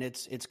 and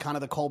it's kind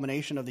of the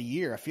culmination of the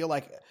year. I feel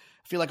like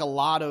a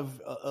lot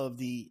of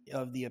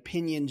the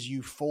opinions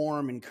you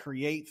form and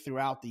create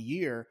throughout the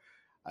year,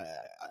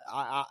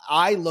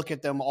 I look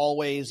at them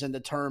always in the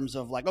terms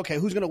of like, okay,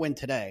 who's going to win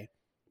today?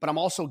 But I'm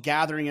also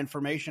gathering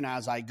information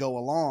as I go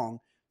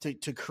along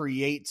to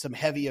create some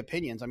heavy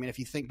opinions. I mean, if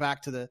you think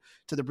back to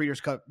the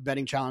Breeders' Cup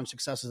Betting Challenge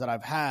successes that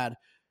I've had,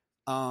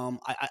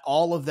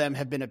 all of them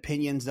have been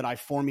opinions that I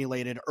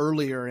formulated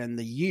earlier in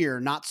the year,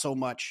 not so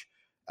much,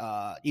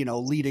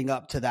 leading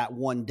up to that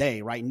one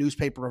day, right?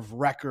 Newspaper of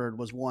Record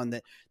was one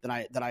that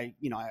I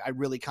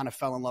really kind of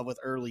fell in love with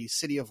early.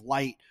 City of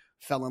Light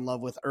fell in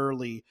love with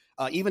early.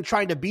 Even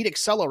trying to beat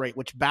Accelerate,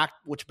 which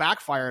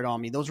backfired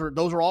on me. Those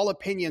are all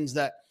opinions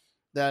that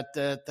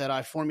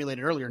I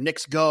formulated earlier.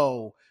 Knicks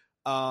Go,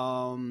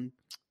 even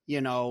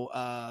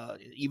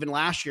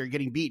last year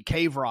getting beat,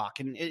 Cave Rock,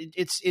 and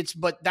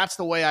but that's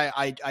the way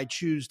I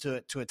choose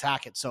to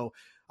attack it. So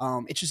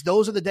it's just,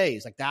 those are the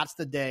days. Like, that's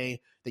the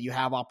day that you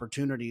have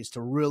opportunities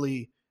to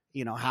really,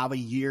 have a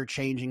year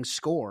changing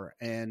score.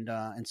 And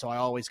so I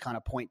always kind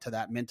of point to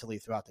that mentally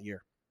throughout the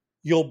year.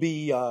 You'll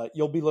be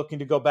looking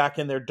to go back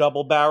in there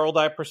double barreled,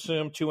 I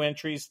presume, 2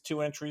 entries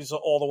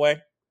all the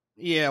way.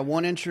 Yeah,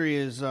 1 entry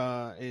is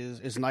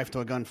knife to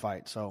a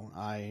gunfight. So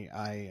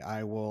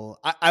I will.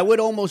 I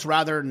would almost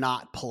rather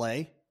not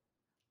play,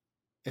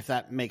 if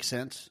that makes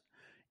sense.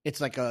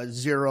 It's like a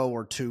 0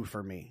 or 2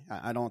 for me.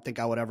 I don't think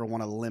I would ever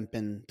want to limp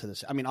into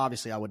this. I mean,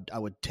 obviously, I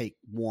would take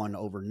 1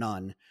 over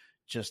none,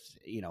 just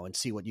and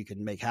see what you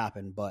can make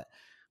happen. But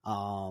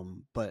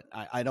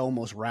I'd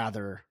almost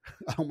rather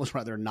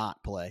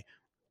not play.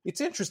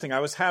 It's interesting. I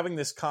was having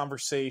this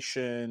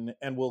conversation,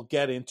 and we'll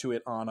get into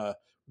it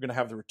we're going to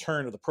have the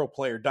return of the Pro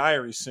Player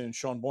Diary soon.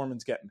 Sean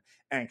Borman's getting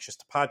anxious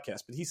to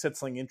podcast, but he said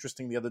something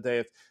interesting the other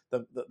day.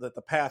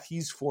 The path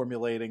he's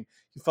formulating,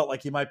 he felt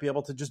like he might be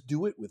able to just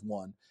do it with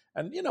 1.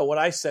 And what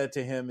I said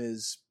to him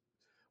is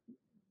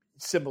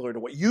similar to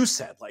what you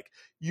said. Like,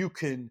 you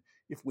can,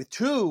 if with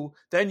 2,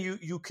 then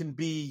you can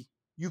be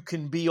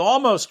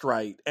almost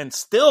right and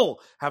still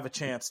have a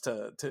chance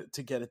to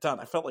get it done.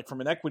 I felt like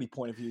from an equity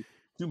point of view,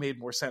 2 made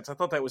more sense. I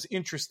thought that was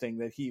interesting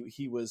that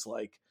he was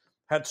like,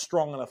 had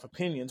strong enough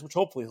opinions, which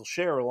hopefully he'll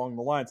share along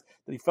the lines,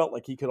 that he felt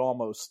like he could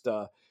almost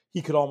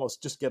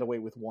just get away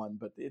with 1.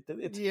 But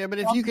it's yeah. But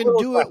if you can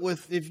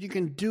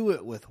do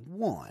it with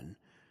 1,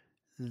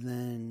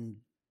 then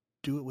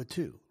do it with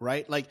 2,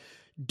 right? Like,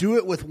 do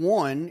it with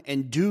 1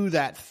 and do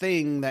that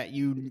thing that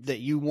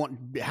you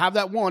want. Have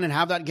that 1 and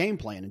have that game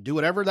plan, and do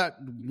whatever that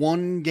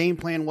 1 game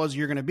plan was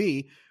going to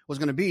be.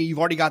 You've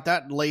already got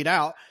that laid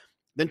out.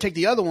 Then take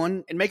the other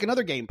one and make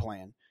another game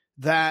plan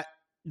that,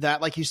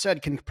 like you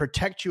said, can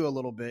protect you a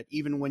little bit.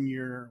 Even when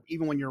you're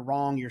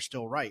wrong, you're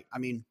still right. I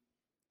mean,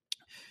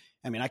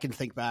 I can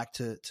think back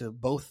to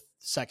both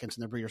seconds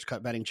in the Breeders'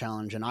 Cup Betting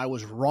Challenge, and I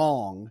was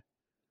wrong,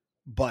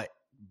 but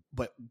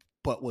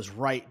was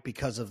right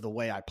because of the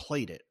way I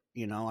played it.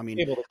 I mean,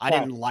 I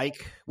didn't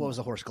like, what was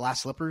the horse?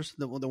 Glass Slippers,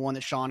 the one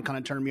that Sean kind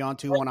of turned me on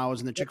to when I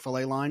was in the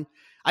Chick-fil-A line.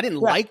 I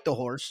didn't like the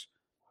horse.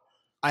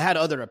 I had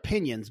other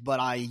opinions, but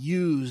I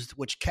used,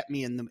 which kept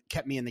me in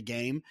the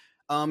game.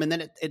 And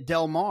then at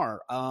Del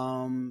Mar,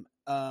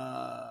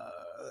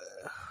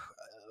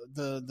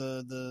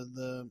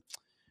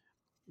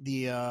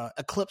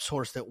 Eclipse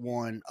horse that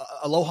won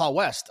Aloha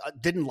West.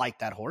 Didn't like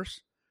that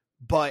horse,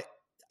 but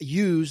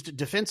used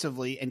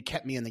defensively and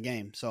kept me in the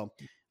game. So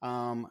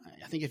I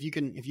think if you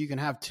can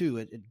have two,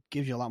 it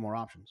gives you a lot more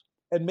options.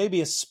 And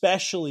maybe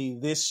especially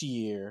this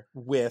year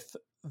with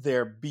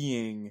there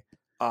being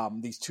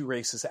these two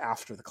races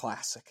after the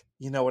Classic.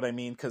 You know what I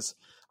mean? Because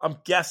I'm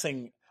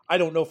guessing, I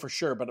don't know for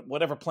sure, but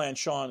whatever plan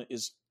Sean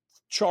is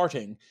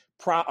charting,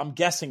 I'm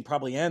guessing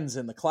probably ends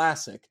in the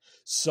Classic.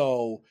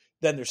 So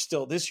then there's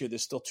still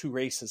two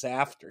races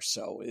after.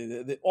 So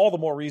all the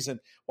more reason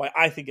why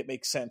I think it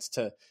makes sense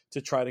to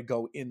try to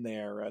go in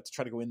there,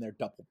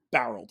 double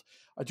barreled.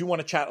 I do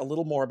want to chat a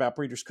little more about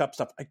Breeders' Cup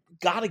stuff. I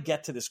got to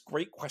get to this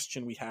great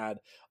question we had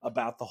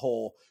about the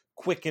whole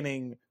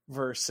quickening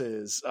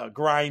versus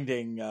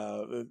grinding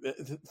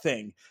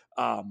thing,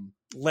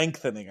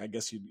 lengthening, I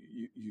guess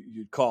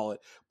you'd call it.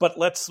 But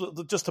let's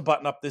just to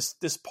button up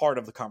this part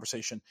of the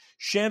conversation.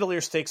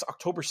 Chandelier Stakes,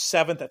 October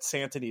 7th at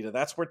Santa Anita.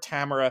 That's where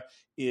Tamara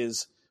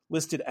is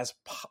listed as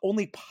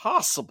only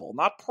possible,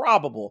 not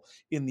probable,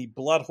 in the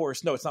Blood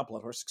Horse. No, it's not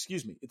Blood Horse.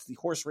 Excuse me. It's the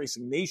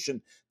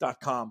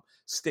HorseRacingNation.com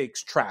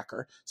stakes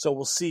tracker. So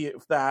we'll see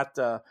if that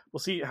we'll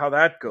see how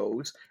that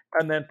goes.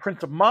 And then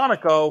Prince of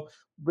Monaco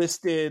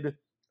listed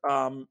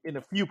in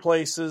a few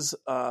places.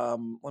 Let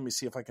me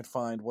see if I can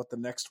find what the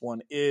next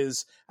one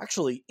is.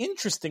 Actually,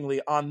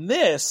 interestingly, on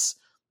this,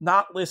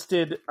 not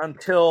listed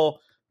until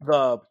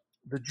the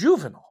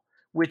juvenile,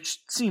 which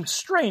seems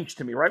strange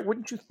to me, right?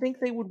 Wouldn't you think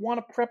they would want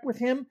to prep with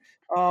him?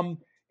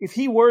 If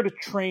he were to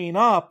train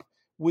up,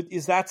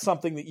 is that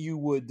something that you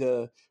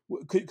would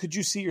could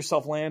you see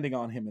yourself landing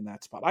on him in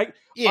that spot? I'm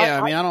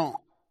a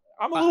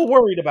little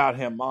worried about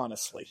him,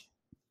 honestly.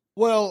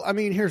 Well, I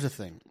mean, here's the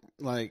thing.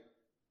 Like,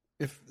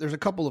 if there's a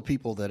couple of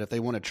people that if they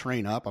want to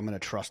train up, I'm going to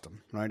trust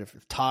them, right? If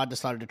Todd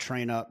decided to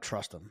train up,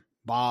 trust him.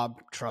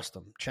 Bob, trust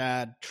him.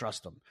 Chad,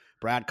 trust him.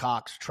 Brad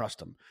Cox,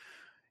 trust him.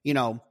 You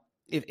know,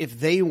 if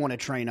they want to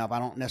train up, I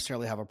don't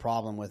necessarily have a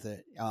problem with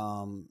it.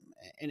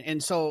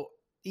 And so,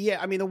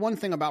 yeah, I mean, the one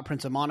thing about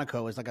Prince of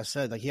Monaco is, like I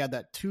said, like he had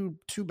that two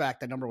back,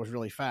 that number was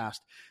really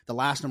fast. The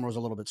last number was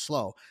a little bit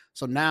slow.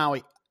 So now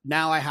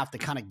I have to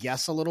kind of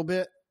guess a little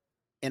bit,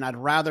 and I'd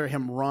rather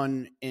him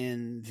run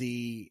in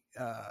the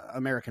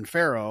American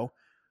Pharaoh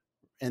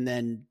and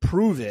then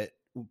prove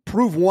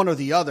one or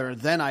the other.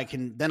 Then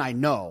I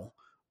know.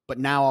 But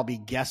now I'll be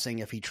guessing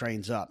if he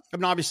trains up. I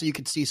mean, obviously you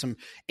could see some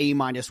A-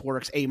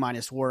 works,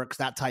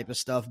 that type of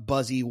stuff,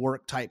 buzzy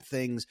work type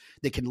things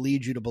that can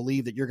lead you to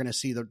believe that you're going to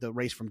see the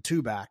race from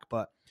two back.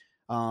 But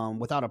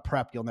without a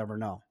prep, you'll never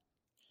know.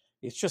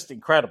 It's just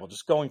incredible,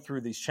 just going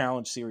through these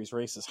Challenge Series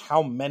races,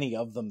 how many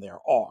of them there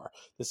are.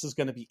 This is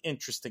going to be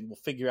interesting. We'll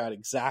figure out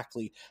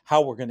exactly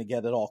how we're going to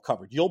get it all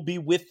covered. You'll be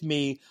with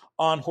me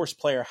on Horse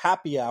Player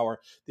Happy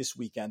Hour this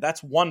weekend.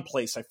 That's one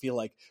place I feel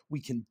like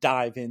we can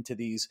dive into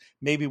these.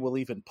 Maybe we'll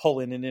even pull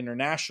in an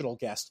international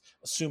guest,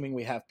 assuming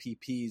we have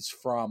PPs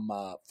from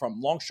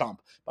Longchamp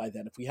by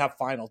then. If we have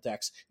final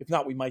decks, if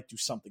not, we might do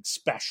something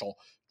special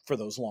for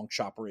those long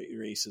shop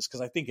races, because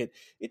I think it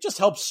just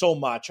helps so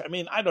much. I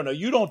mean, I don't know.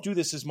 You don't do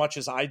this as much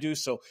as I do,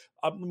 so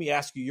let me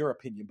ask you your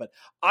opinion. But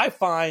I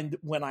find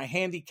when I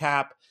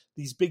handicap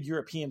these big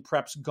European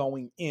preps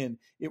going in,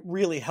 it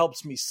really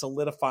helps me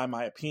solidify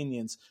my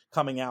opinions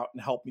coming out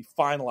and help me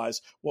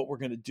finalize what we're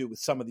going to do with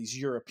some of these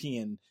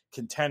European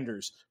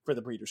contenders for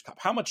the Breeders' Cup.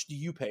 How much do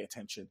you pay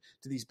attention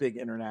to these big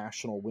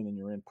international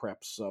win-in-your-in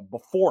preps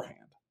beforehand?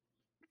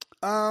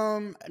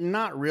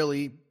 Not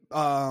really.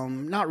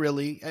 Not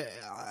really.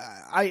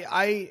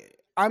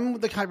 I'm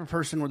the type of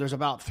person where there's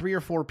about 3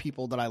 or 4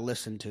 people that I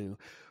listen to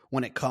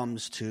when it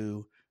comes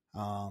to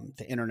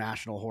the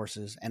international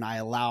horses, and I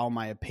allow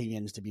my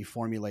opinions to be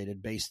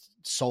formulated based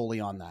solely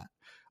on that.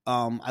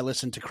 I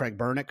listen to Craig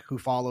Bernick, who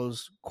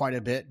follows quite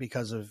a bit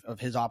because of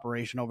his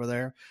operation over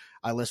there.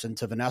 I listen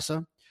to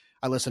Vanessa.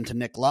 I listen to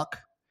Nick Luck,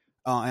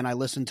 and I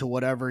listen to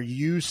whatever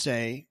you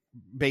say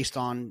based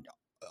on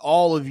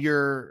all of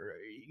your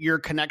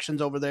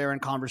connections over there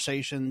and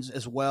conversations,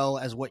 as well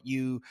as what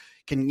you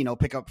can,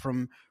 pick up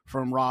from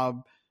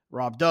Rob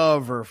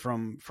Dove or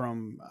from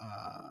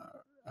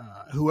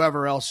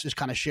whoever else is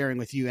kind of sharing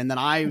with you. And then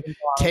I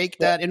take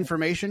that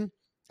information,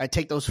 I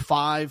take those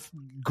 5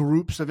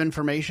 groups of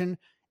information,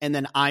 and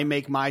then I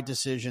make my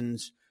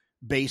decisions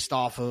based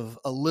off of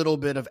a little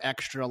bit of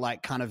extra,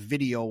 like kind of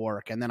video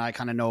work. And then I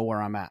kind of know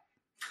where I'm at.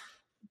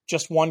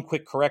 Just one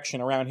quick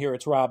correction around here.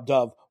 It's Rob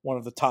Dove, one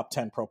of the top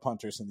 10 pro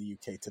punters in the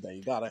UK today.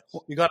 You got I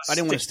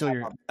didn't want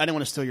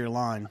to steal your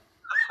line.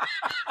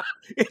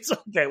 It's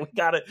okay.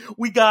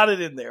 We got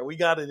it in there. We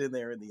got it in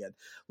there in the end.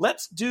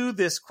 Let's do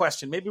this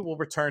question. Maybe we'll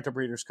return to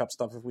Breeders' Cup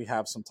stuff if we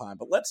have some time,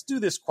 but let's do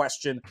this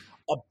question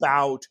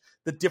about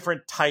the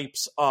different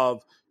types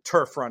of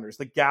turf runners,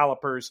 the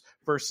gallopers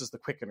versus the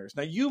quickeners.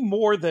 Now, you,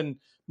 more than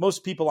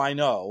most people I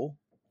know,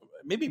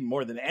 maybe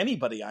more than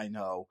anybody I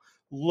know,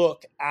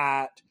 look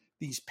at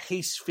these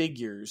pace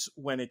figures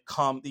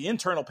the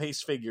internal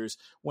pace figures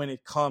when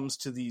it comes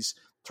to these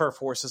turf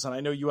horses. And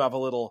I know you have a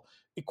little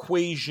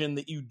equation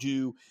that you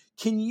do,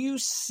 can you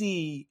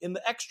see in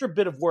the extra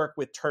bit of work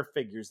with turf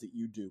figures that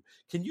you do,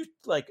 can you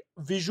like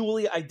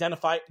visually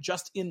identify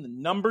just in the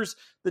numbers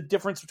the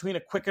difference between a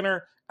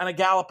quickener and a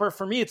galloper?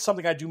 For me, it's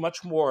something I do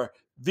much more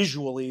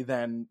visually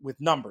than with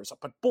numbers,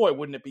 but boy,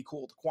 wouldn't it be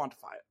cool to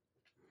quantify it.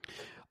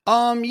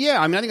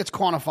 Yeah, I mean, I think it's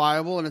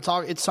quantifiable,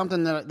 and it's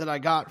something that I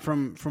got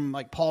from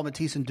like Paul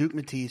Matisse and Duke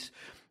Matisse.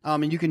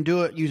 And you can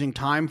do it using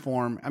time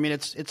form. I mean,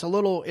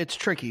 it's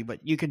tricky, but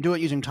you can do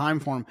it using time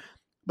form.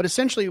 But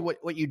essentially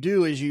what you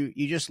do is you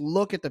just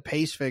look at the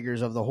pace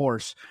figures of the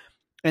horse,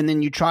 and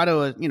then you try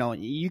to,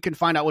 you can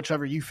find out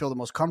whichever you feel the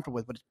most comfortable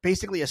with, but it's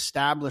basically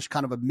establish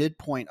kind of a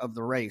midpoint of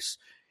the race.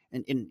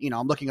 And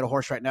I'm looking at a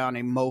horse right now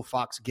named Mo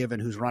Fox Given,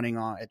 who's running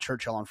at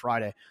Churchill on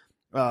Friday.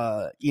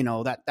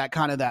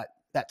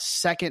 That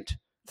second,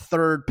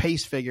 third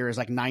pace figure is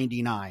like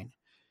 99.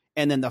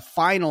 And then the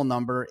final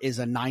number is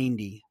a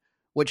 90,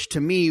 which to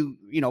me,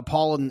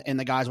 Paul and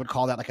the guys would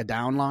call that like a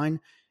down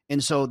line.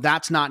 And so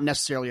that's not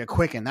necessarily a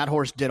quicken. That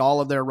horse did all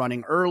of their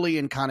running early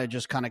and kind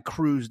of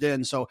cruised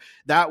in. So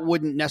that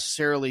wouldn't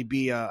necessarily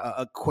be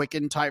a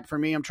quicken type for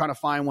me. I'm trying to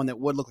find one that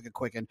would look like a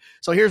quicken.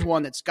 So here's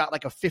one that's got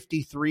like a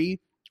 53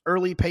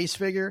 early pace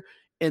figure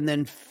and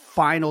then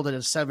finaled at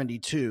a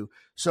 72.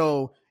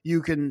 So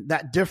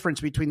that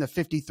difference between the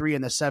 53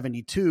 and the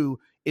 72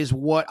 is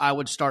what I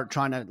would start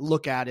trying to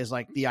look at as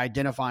like the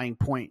identifying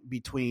point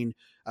between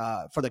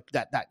for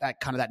that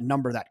kind of that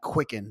number, that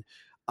quicken.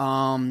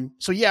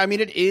 So yeah, I mean,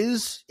 it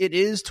is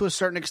to a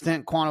certain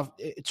extent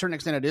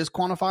it is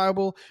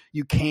quantifiable.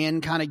 You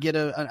can kind of get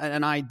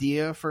an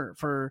idea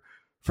for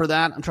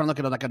that. I'm trying to look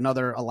at like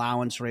another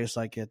allowance race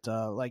like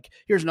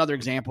here's another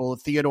example.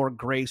 Theodore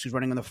Grace, who's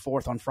running in the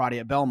 4th on Friday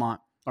at Belmont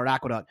or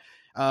Aqueduct.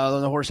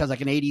 The horse has like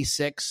an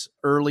 86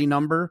 early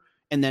number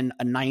and then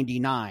a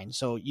 99.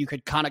 So you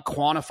could kind of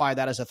quantify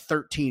that as a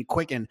 13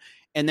 quicken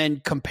and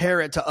then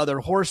compare it to other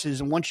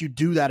horses. And once you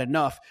do that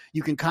enough,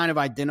 you can kind of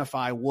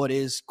identify what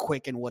is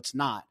quick and what's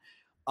not.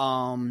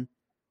 And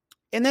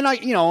then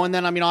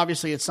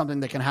obviously it's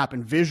something that can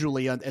happen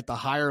visually at the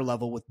higher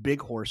level with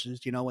big horses,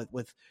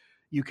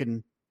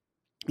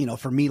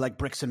 for me, like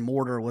Bricks and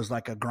Mortar was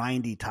like a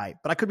grindy type,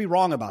 but I could be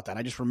wrong about that.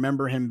 I just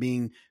remember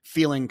him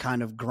feeling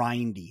kind of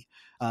grindy.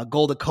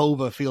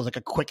 Goldakova feels like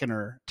a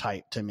quickener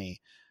type to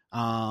me.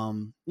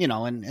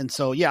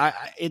 So yeah,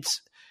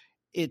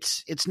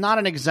 it's not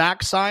an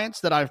exact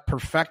science that I've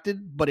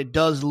perfected, but it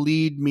does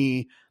lead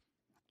me.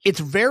 It's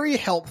very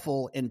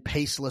helpful in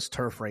paceless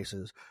turf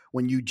races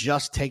when you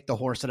just take the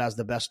horse that has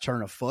the best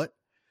turn of foot,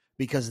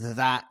 because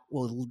that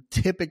will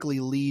typically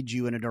lead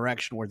you in a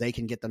direction where they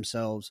can get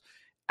themselves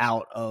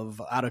out of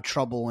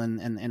trouble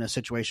and in a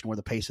situation where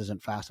the pace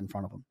isn't fast in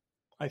front of them.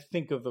 I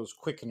think of those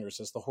quickeners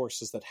as the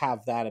horses that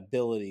have that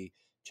ability.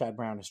 Chad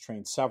Brown has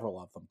trained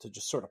several of them to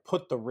just sort of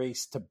put the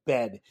race to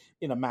bed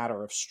in a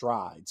matter of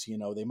strides.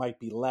 They might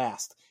be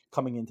last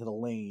coming into the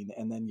lane,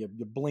 and then you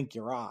blink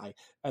your eye,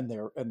 and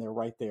they're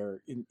right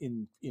there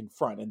in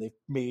front, and they've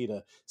made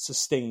a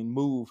sustained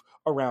move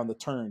around the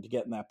turn to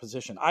get in that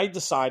position. I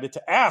decided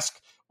to ask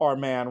our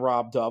man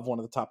Rob Dove, one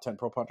of the top 10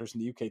 pro punters in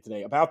the UK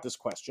today, about this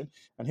question,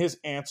 and his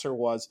answer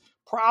was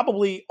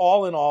probably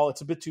all in all,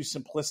 it's a bit too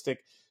simplistic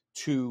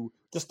to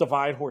just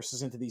divide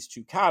horses into these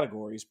two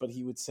categories, but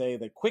he would say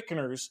that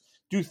quickeners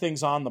do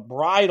things on the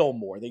bridle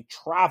more. They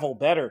travel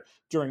better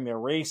during their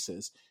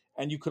races.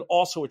 And you could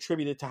also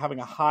attribute it to having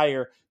a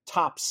higher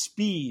top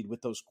speed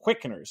with those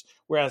quickeners,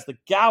 whereas the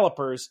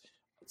gallopers,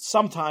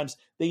 sometimes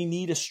they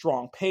need a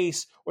strong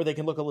pace, or they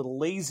can look a little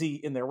lazy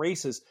in their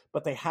races,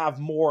 but they have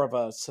more of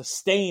a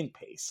sustained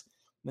pace.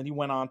 And then he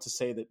went on to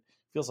say that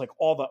feels like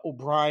all the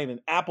O'Brien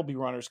and Appleby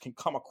runners can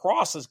come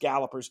across as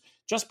gallopers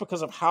just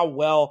because of how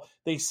well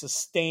they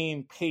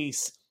sustain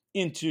pace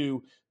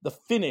into the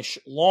finish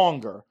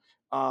longer.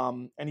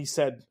 And he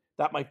said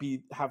that might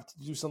have to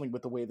do something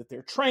with the way that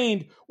they're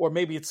trained, or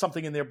maybe it's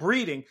something in their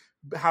breeding,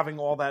 having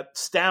all that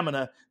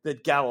stamina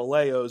that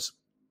Galileos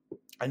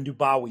and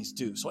Dubawis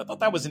do. So I thought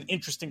that was an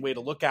interesting way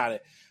to look at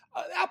it.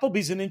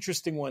 Appleby's an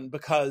interesting one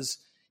because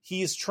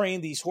he has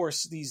trained these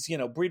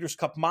Breeders'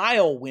 Cup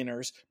Mile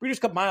winners. Breeders'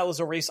 Cup Mile is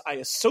a race I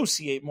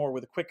associate more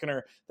with a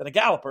quickener than a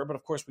galloper, but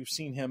of course we've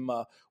seen him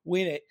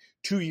win it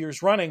 2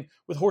 years running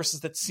with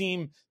horses that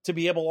seem to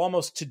be able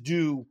almost to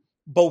do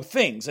both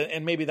things.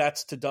 And maybe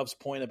that's to Dove's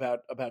point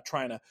about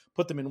trying to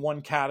put them in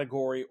one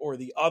category or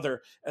the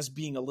other as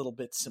being a little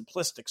bit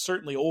simplistic.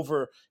 Certainly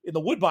over in the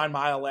Woodbine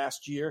Mile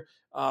last year,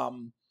 I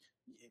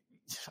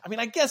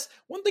guess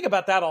one thing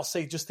about that I'll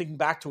say, just thinking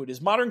back to it, is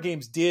Modern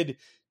Games did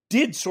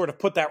sort of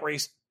put that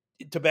race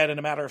to bed in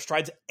a matter of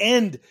strides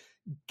and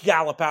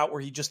gallop out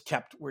where he just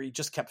kept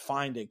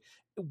finding.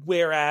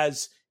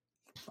 Whereas,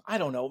 I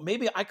don't know,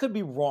 maybe I could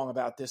be wrong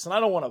about this, and I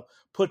don't want to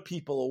put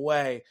people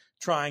away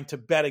trying to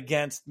bet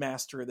against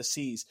Master of the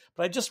Seas,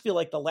 but I just feel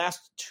like the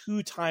last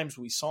 2 times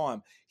we saw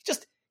him,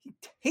 he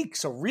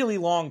takes a really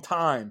long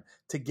time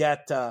to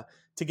get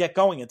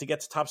going and to get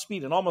to top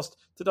speed. And almost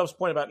to Dove's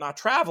point about not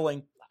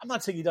traveling, I'm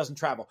not saying he doesn't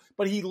travel,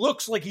 but he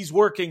looks like he's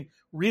working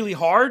really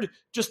hard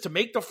just to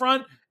make the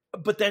front.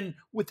 but then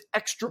with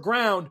extra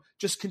ground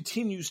just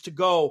continues to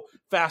go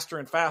faster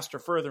and faster,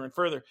 further and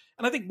further.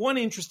 And I think one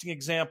interesting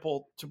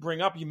example to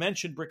bring up, you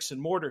mentioned bricks and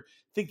mortar,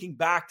 thinking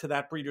back to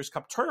that Breeders'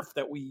 Cup turf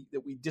that we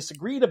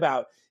disagreed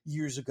about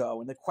years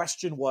ago. And the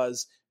question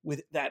was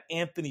with that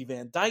Anthony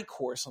Van Dyke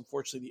horse,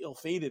 unfortunately the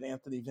ill-fated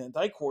Anthony Van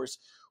Dyke horse,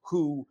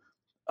 who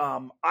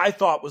I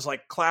thought was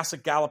like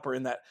classic galloper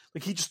in that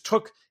like he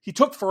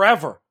took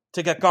forever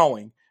to get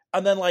going.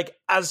 And then like,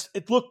 as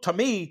it looked to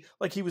me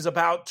like he was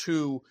about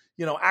to,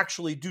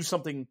 actually do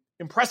something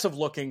impressive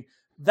looking,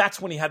 that's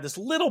when he had this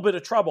little bit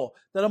of trouble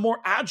that a more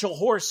agile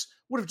horse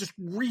would have just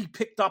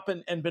re-picked up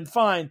and been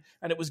fine.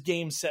 And it was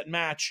game, set,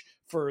 match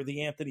for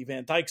the Anthony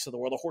Van Dykes of the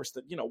world, a horse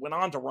that, went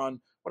on to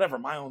run whatever,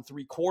 mile and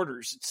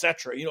 3/4,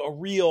 etc.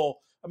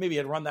 Maybe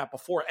had run that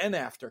before and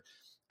after.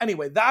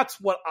 Anyway,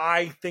 that's what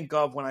I think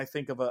of when I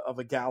think of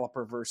a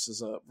galloper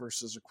versus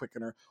a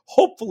quickener.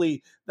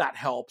 Hopefully that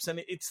helps.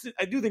 And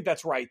I do think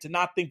that's right to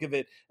not think of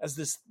it as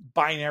this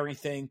binary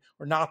thing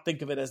or not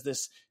think of it as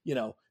this,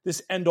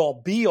 this end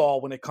all be all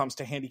when it comes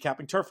to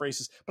handicapping turf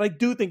races. But I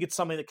do think it's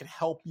something that can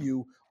help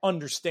you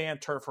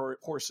understand turf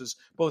horses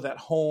both at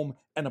home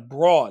and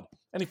abroad.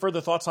 Any further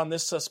thoughts on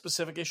this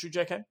specific issue,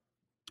 JK?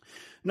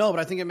 No,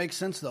 but I think it makes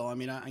sense, though. I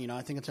mean,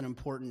 I think it's an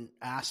important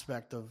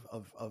aspect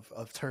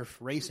of turf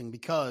racing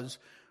because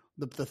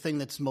the thing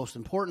that's most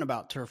important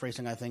about turf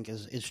racing, I think,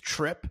 is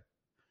trip,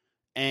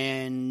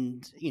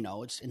 and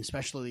it's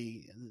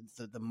especially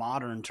the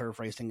modern turf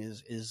racing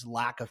is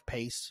lack of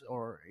pace,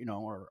 or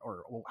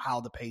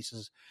how the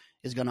pace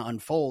is going to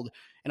unfold.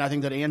 And I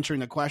think that answering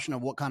the question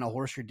of what kind of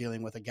horse you're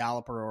dealing with, a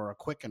galloper or a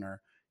quickener,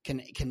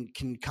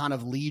 can kind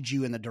of lead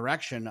you in the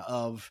direction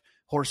of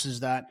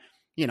horses that,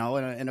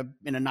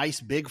 in a nice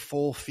big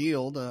full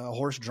field, a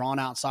horse drawn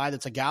outside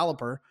that's a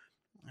galloper,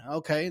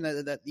 okay,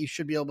 that you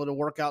should be able to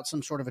work out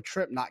some sort of a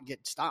trip, not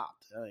get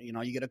stopped.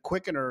 You get a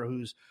quickener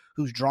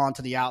who's drawn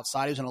to the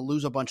outside, who's going to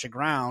lose a bunch of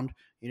ground.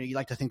 You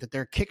like to think that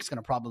their kick's going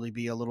to probably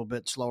be a little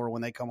bit slower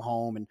when they come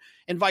home,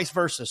 and vice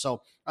versa.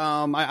 So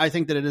I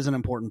think that it is an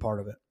important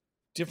part of it.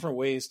 Different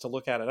ways to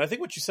look at it. I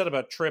think what you said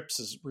about trips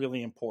is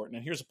really important.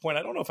 And here's a point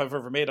I don't know if I've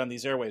ever made on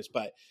these airwaves,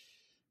 but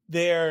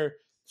they're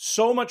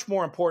so much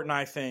more important,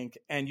 I think,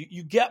 and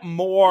you get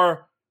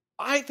more.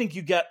 I think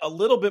you get a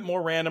little bit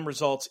more random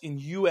results in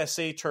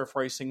USA turf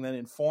racing than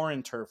in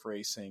foreign turf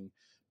racing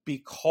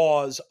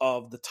because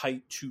of the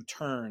tight two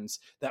turns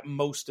that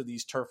most of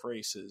these turf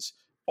races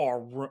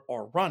are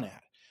run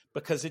at.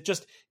 Because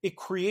it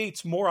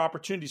creates more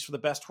opportunities for the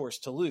best horse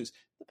to lose.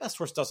 The best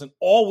horse doesn't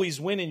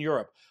always win in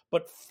Europe,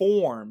 but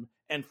form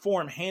and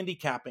form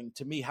handicapping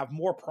to me have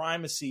more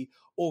primacy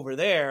over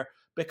there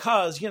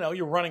because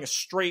you're running a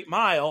straight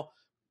mile.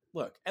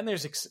 Look, and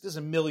there's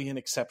a million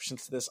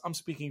exceptions to this. I'm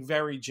speaking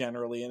very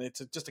generally, and it's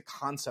just a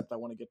concept I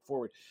want to get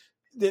forward.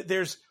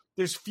 There's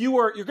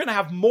fewer. You're going to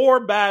have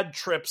more bad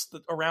trips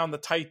around the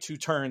tight two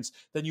turns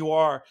than you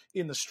are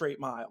in the straight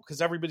mile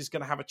because everybody's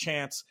going to have a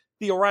chance,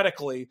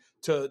 theoretically,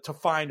 to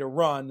find a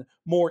run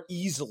more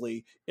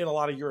easily in a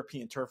lot of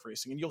European turf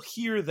racing. And you'll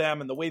hear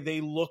them, and the way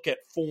they look at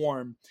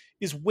form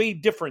is way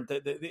different.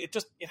 It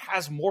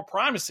has more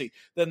primacy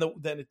than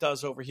it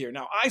does over here.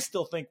 Now, I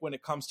still think when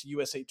it comes to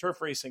USA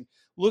turf racing,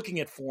 looking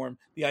at form,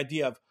 the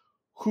idea of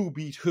who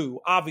beat who,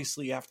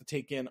 obviously you have to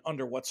take in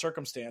under what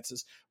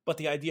circumstances, but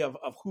the idea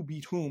of who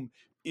beat whom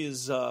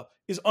is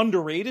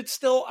underrated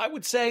still, I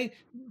would say,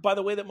 by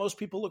the way that most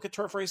people look at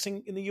turf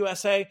racing in the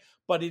USA.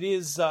 But it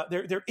is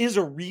there is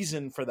a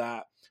reason for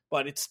that,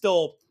 but it's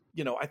still,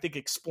 I think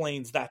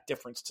explains that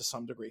difference to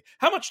some degree.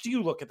 How much do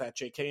you look at that,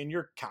 JK, in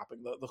your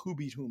capping, the who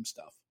beat whom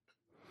stuff?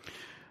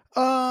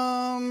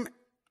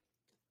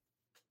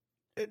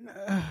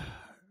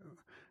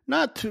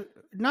 Not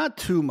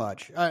too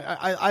much.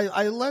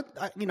 I'm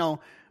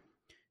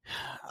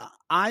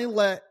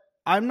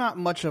not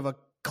much of a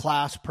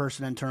class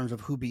person in terms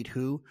of who beat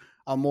who.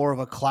 I'm more of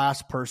a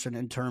class person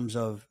in terms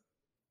of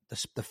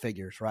the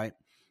figures, right?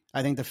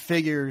 I think the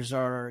figures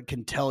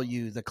can tell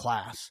you the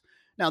class.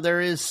 Now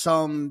there is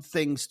some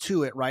things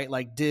to it, right?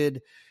 Like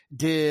did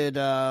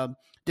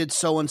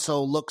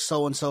so-and-so look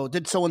so-and-so?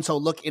 Did so-and-so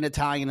look in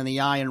Italian in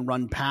the eye and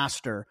run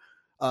past her?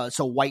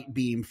 So White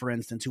Beam, for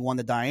instance, who won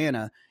the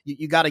Diana,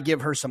 you got to give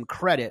her some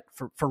credit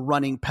for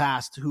running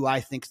past who I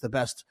think is the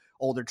best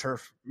older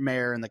turf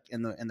mare in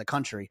the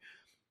country.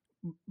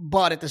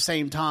 But at the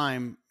same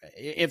time,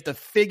 if the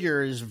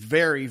figure is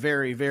very,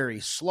 very, very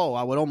slow,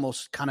 I would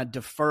almost kind of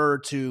defer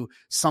to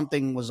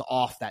something was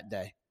off that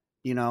day,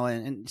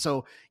 and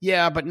so,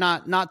 yeah, but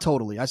not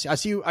totally. I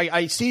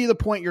see the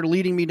point you're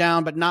leading me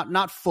down, but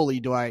not fully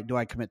do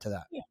I commit to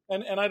that. Yeah.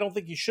 And I don't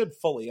think you should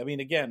fully. I mean,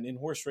 again, in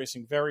horse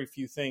racing, very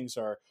few things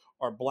are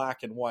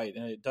black and white,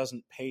 and it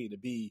doesn't pay to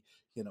be,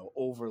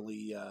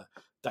 overly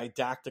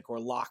didactic or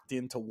locked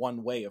into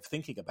one way of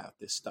thinking about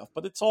this stuff.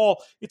 But it's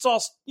all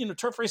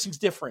turf racing's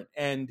different,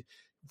 and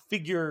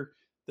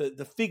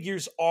the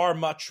figures are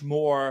much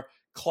more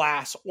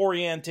class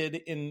oriented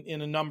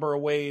in a number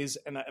of ways,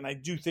 and I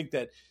do think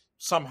that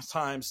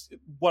sometimes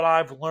what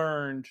I've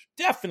learned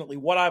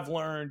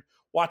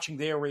watching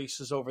their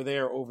races over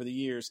there over the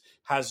years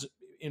has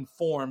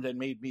informed and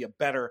made me a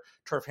better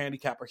turf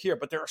handicapper here.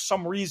 But there are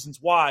some reasons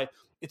why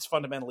it's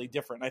fundamentally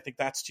different. And I think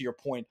that's to your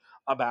point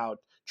about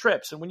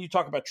trips. And when you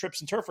talk about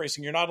trips in turf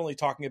racing, you're not only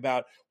talking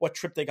about what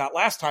trip they got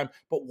last time,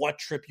 but what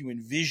trip you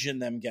envision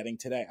them getting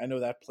today. I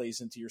know that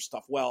plays into your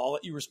stuff well. I'll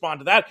let you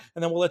respond to that,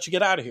 and then we'll let you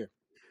get out of here.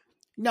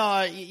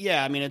 No,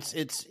 yeah, I mean,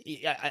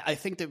 I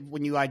think that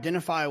when you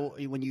identify,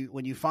 when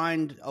you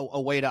find a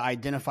way to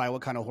identify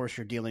what kind of horse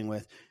you're dealing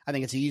with, I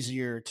think it's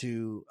easier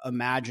to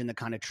imagine the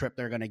kind of trip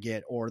they're going to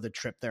get or the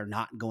trip they're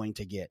not going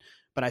to get.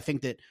 But I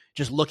think that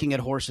just looking at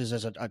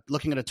horses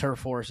looking at a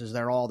turf horse as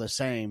they're all the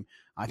same,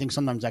 I think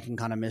sometimes that can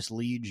kind of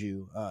mislead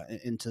you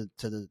into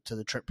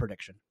the trip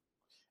prediction.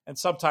 And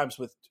sometimes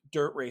with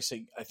dirt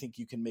racing, I think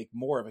you can make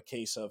more of a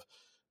case of,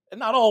 and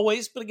not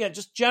always, but again,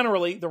 just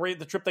generally,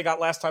 the trip they got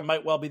last time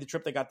might well be the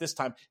trip they got this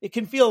time. It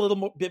can feel a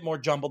little bit more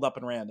jumbled up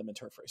and random in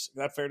turf racing. Is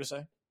that fair to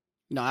say?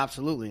 No,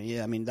 absolutely.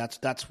 Yeah, I mean that's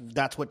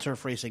what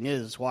turf racing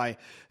is. It's why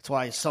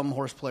some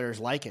horse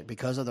players like it,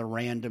 because of the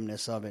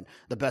randomness of it.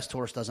 The best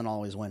horse doesn't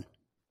always win.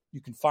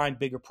 You can find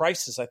bigger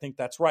prices. I think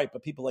that's right.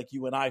 But people like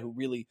you and I who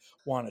really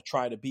want to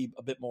try to be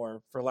a bit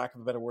more, for lack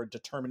of a better word,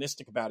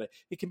 deterministic about it,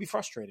 it can be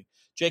frustrating.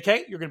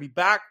 JK, you're going to be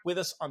back with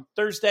us on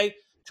Thursday.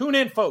 Tune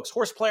in, folks.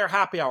 Horse Player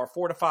Happy Hour,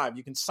 4 to 5.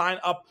 You can sign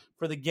up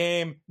for the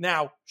game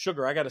now.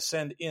 Sugar, I got to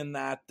send in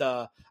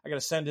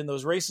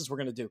those races we're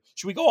going to do.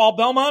 Should we go all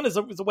Belmont? Is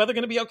the weather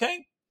going to be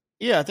okay?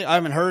 Yeah, I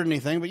haven't heard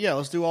anything, but yeah,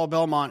 let's do all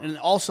Belmont. And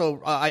also,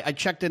 I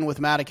checked in with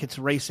Maddock's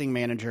racing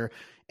manager,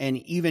 and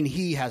even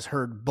he has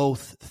heard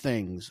both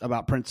things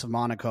about Prince of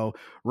Monaco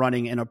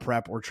running in a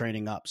prep or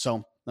training up.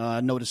 So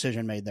no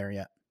decision made there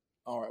yet.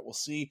 All right, we'll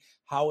see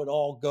how it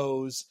all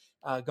goes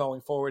going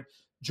forward.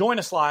 Join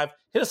us live.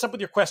 Hit us up with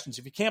your questions.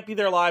 If you can't be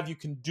there live, you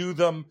can do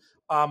them.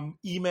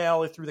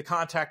 Email it through the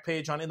contact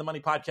page on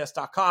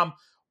inthemoneypodcast.com,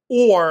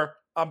 or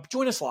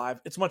join us live.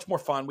 It's much more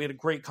fun. We had a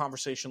great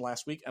conversation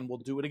last week, and we'll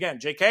do it again.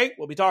 JK,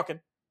 we'll be talking.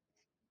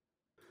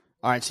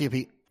 All right, see you,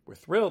 Pete. We're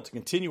thrilled to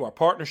continue our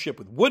partnership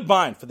with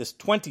Woodbine for this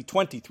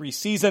 2023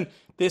 season.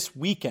 This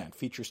weekend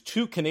features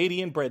 2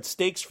 Canadian-bred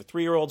stakes for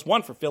 3-year-olds,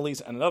 one for fillies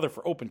and another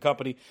for open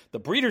company. The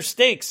Breeders'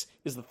 Stakes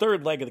is the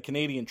third leg of the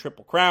Canadian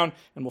Triple Crown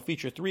and will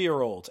feature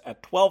 3-year-olds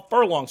at 12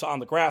 furlongs on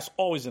the grass.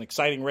 Always an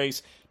exciting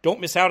race.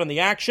 Don't miss out on the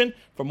action.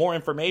 For more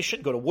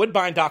information, go to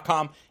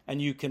woodbine.com,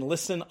 and you can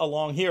listen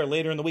along here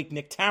later in the week.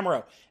 Nick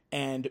Tamaro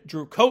and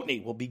Drew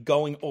Coatney will be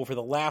going over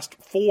the last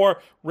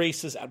 4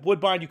 races at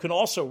Woodbine. You can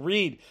also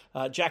read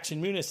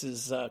Jackson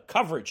Muniz'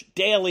 coverage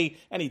daily,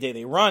 any day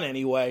they run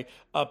anyway,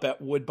 up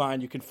at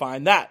Woodbine. You can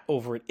find that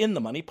over at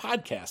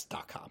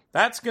inthemoneypodcast.com.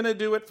 That's going to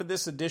do it for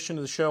this edition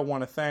of the show. I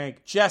want to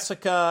thank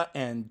Jessica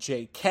and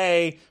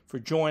JK for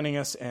joining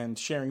us and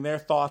sharing their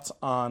thoughts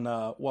on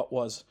what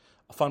was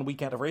a fun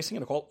weekend of racing,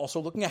 and also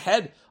looking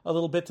ahead a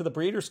little bit to the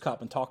Breeders' Cup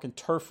and talking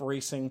turf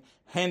racing,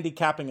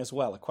 handicapping as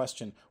well, a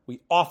question we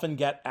often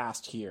get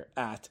asked here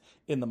at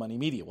In the Money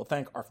Media. We'll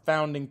thank our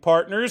founding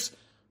partners,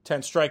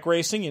 10 Strike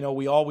Racing. You know,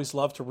 we always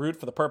love to root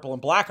for the purple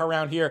and black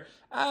around here,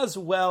 as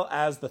well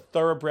as the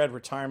Thoroughbred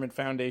Retirement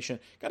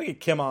Foundation. Got to get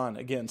Kim on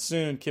again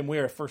soon. Kim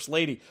Weir, First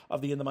Lady of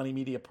the In the Money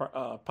Media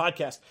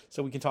podcast,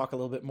 so we can talk a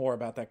little bit more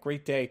about that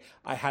great day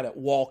I had at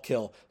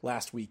Wallkill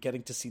last week,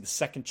 getting to see the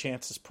Second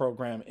Chances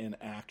program in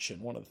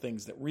action. One of the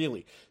things that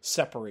really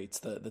separates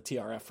the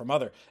TRF from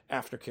other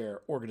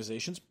aftercare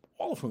organizations,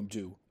 all of whom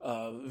do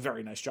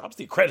very nice jobs,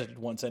 the accredited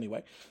ones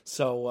anyway.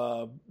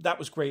 So that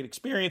was great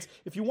experience.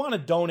 If you want to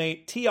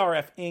donate,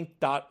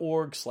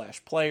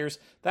 trfinc.org/players.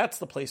 That's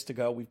the place to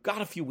go. We've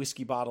got a few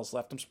whiskey bottles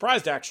left. I'm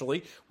surprised,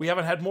 actually, we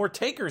haven't had more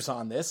takers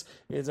on this.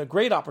 It's a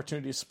great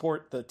opportunity to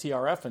support the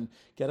TRF and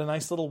get a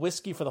nice little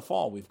whiskey for the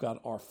fall. We've got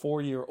our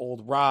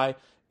 4-year-old rye,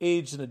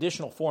 aged an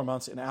additional 4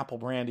 months in apple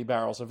brandy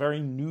barrels, a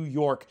very New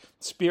York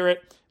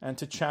spirit. And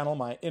to channel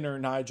my inner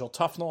Nigel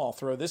Tufnell, I'll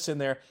throw this in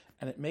there,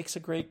 and it makes a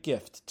great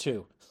gift,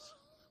 too.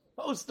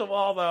 Most of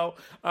all, though,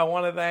 I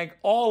want to thank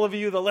all of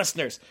you, the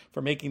listeners,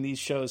 for making these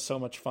shows so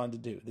much fun to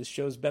do. This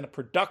show's been a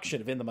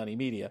production of In the Money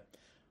Media.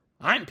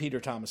 I'm Peter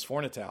Thomas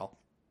Fornatale.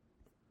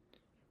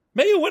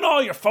 May you win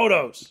all your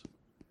photos.